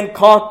more than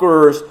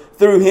conquerors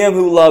through him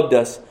who loved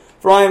us.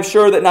 For I am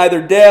sure that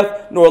neither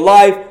death, nor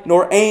life,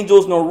 nor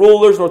angels, nor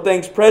rulers, nor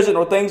things present,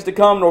 nor things to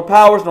come, nor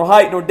powers, nor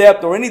height, nor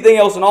depth, nor anything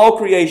else in all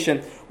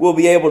creation will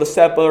be able to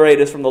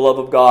separate us from the love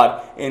of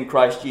God in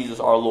Christ Jesus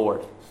our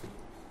Lord.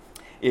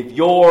 If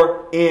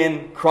you're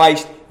in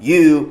Christ,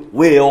 you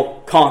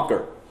will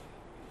conquer.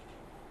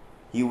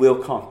 You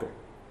will conquer.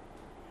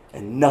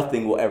 And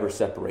nothing will ever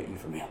separate you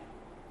from him.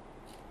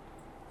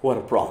 What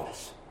a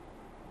promise.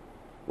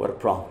 What a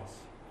promise.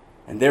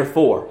 And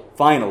therefore,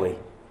 finally,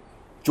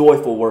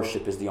 joyful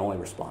worship is the only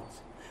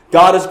response.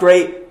 God is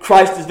great.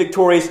 Christ is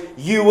victorious.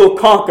 You will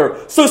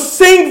conquer. So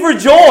sing for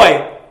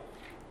joy.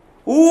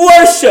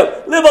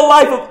 Worship. Live a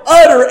life of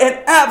utter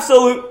and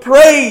absolute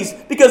praise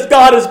because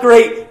God is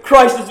great,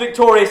 Christ is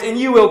victorious, and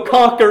you will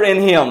conquer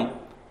in him.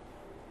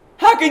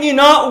 How can you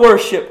not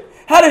worship?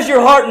 How does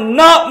your heart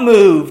not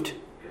moved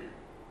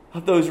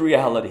of those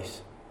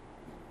realities?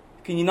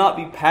 Can you not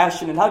be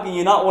passionate? How can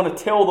you not want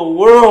to tell the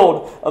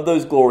world of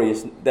those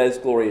glorious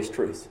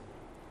truths?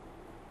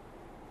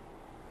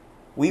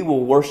 We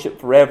will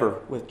worship forever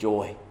with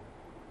joy.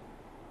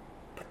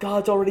 But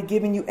God's already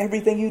given you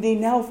everything you need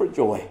now for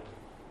joy.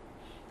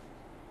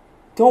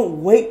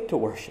 Don't wait to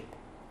worship.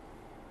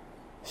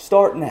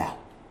 Start now.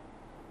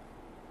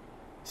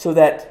 So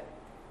that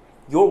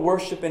your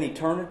worship in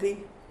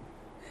eternity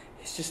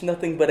is just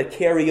nothing but a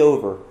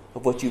carryover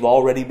of what you've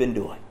already been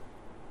doing.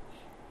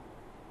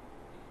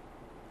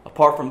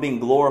 Apart from being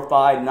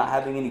glorified, not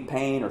having any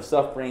pain or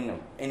suffering or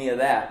any of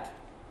that,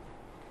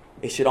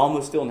 it should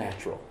almost feel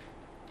natural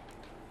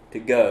to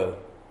go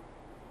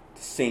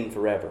to sing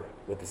forever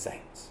with the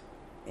saints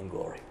in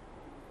glory.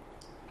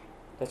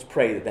 Let's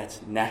pray that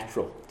that's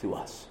natural to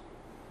us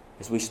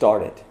as we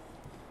started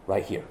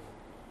right here.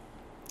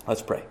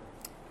 Let's pray.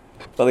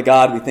 Father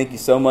God, we thank you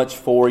so much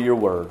for your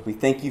word. We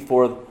thank you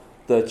for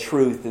the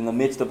truth in the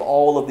midst of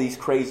all of these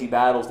crazy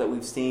battles that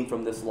we've seen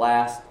from this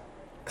last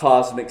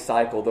cosmic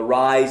cycle. The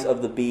rise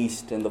of the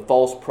beast and the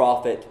false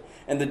prophet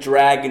and the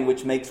dragon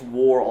which makes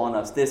war on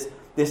us. This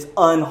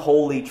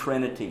unholy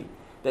trinity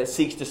that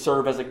seeks to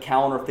serve as a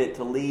counterfeit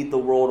to lead the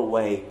world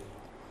away.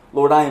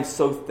 Lord, I am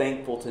so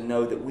thankful to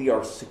know that we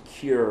are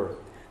secure,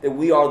 that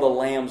we are the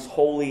Lamb's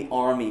holy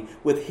army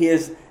with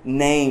his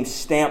name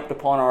stamped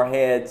upon our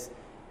heads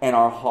and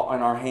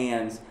our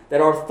hands, that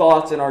our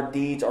thoughts and our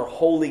deeds are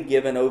wholly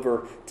given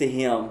over to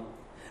him,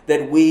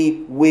 that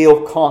we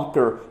will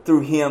conquer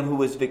through him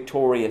who is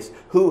victorious,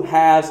 who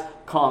has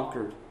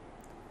conquered,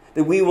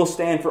 that we will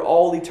stand for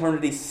all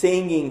eternity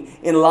singing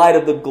in light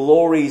of the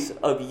glories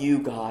of you,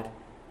 God,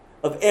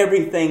 of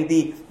everything,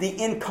 the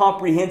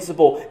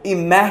incomprehensible,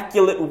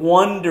 immaculate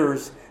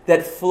wonders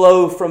that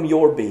flow from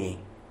your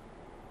being.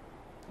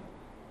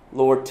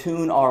 Lord,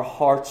 tune our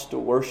hearts to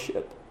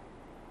worship.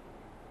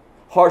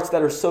 Hearts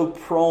that are so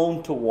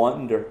prone to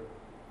wonder.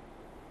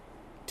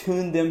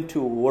 Tune them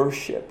to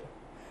worship,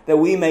 that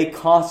we may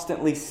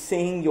constantly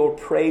sing your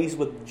praise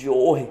with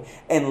joy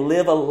and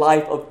live a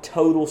life of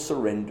total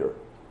surrender.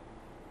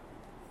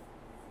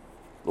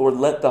 Lord,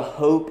 let the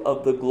hope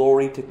of the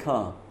glory to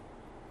come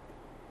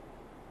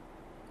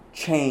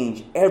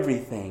change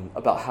everything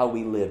about how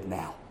we live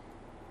now.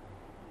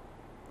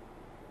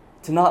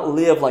 To not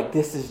live like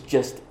this is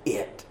just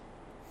it.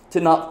 To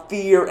not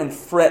fear and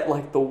fret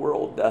like the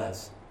world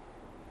does.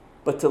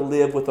 But to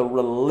live with a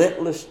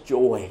relentless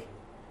joy.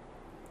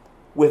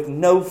 With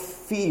no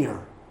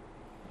fear.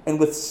 And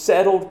with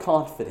settled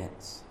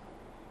confidence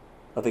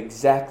of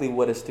exactly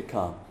what is to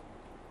come.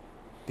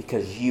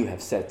 Because you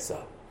have said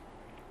so.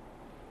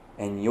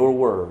 And your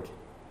word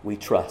we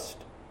trust.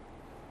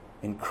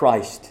 In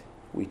Christ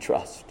we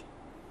trust.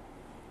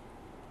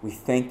 We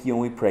thank you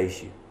and we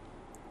praise you.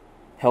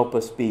 Help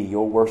us be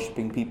your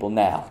worshiping people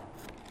now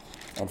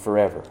and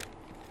forever.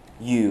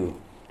 You,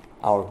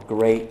 our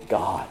great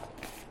God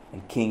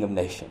and King of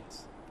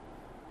nations.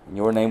 In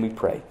your name we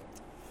pray.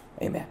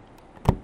 Amen.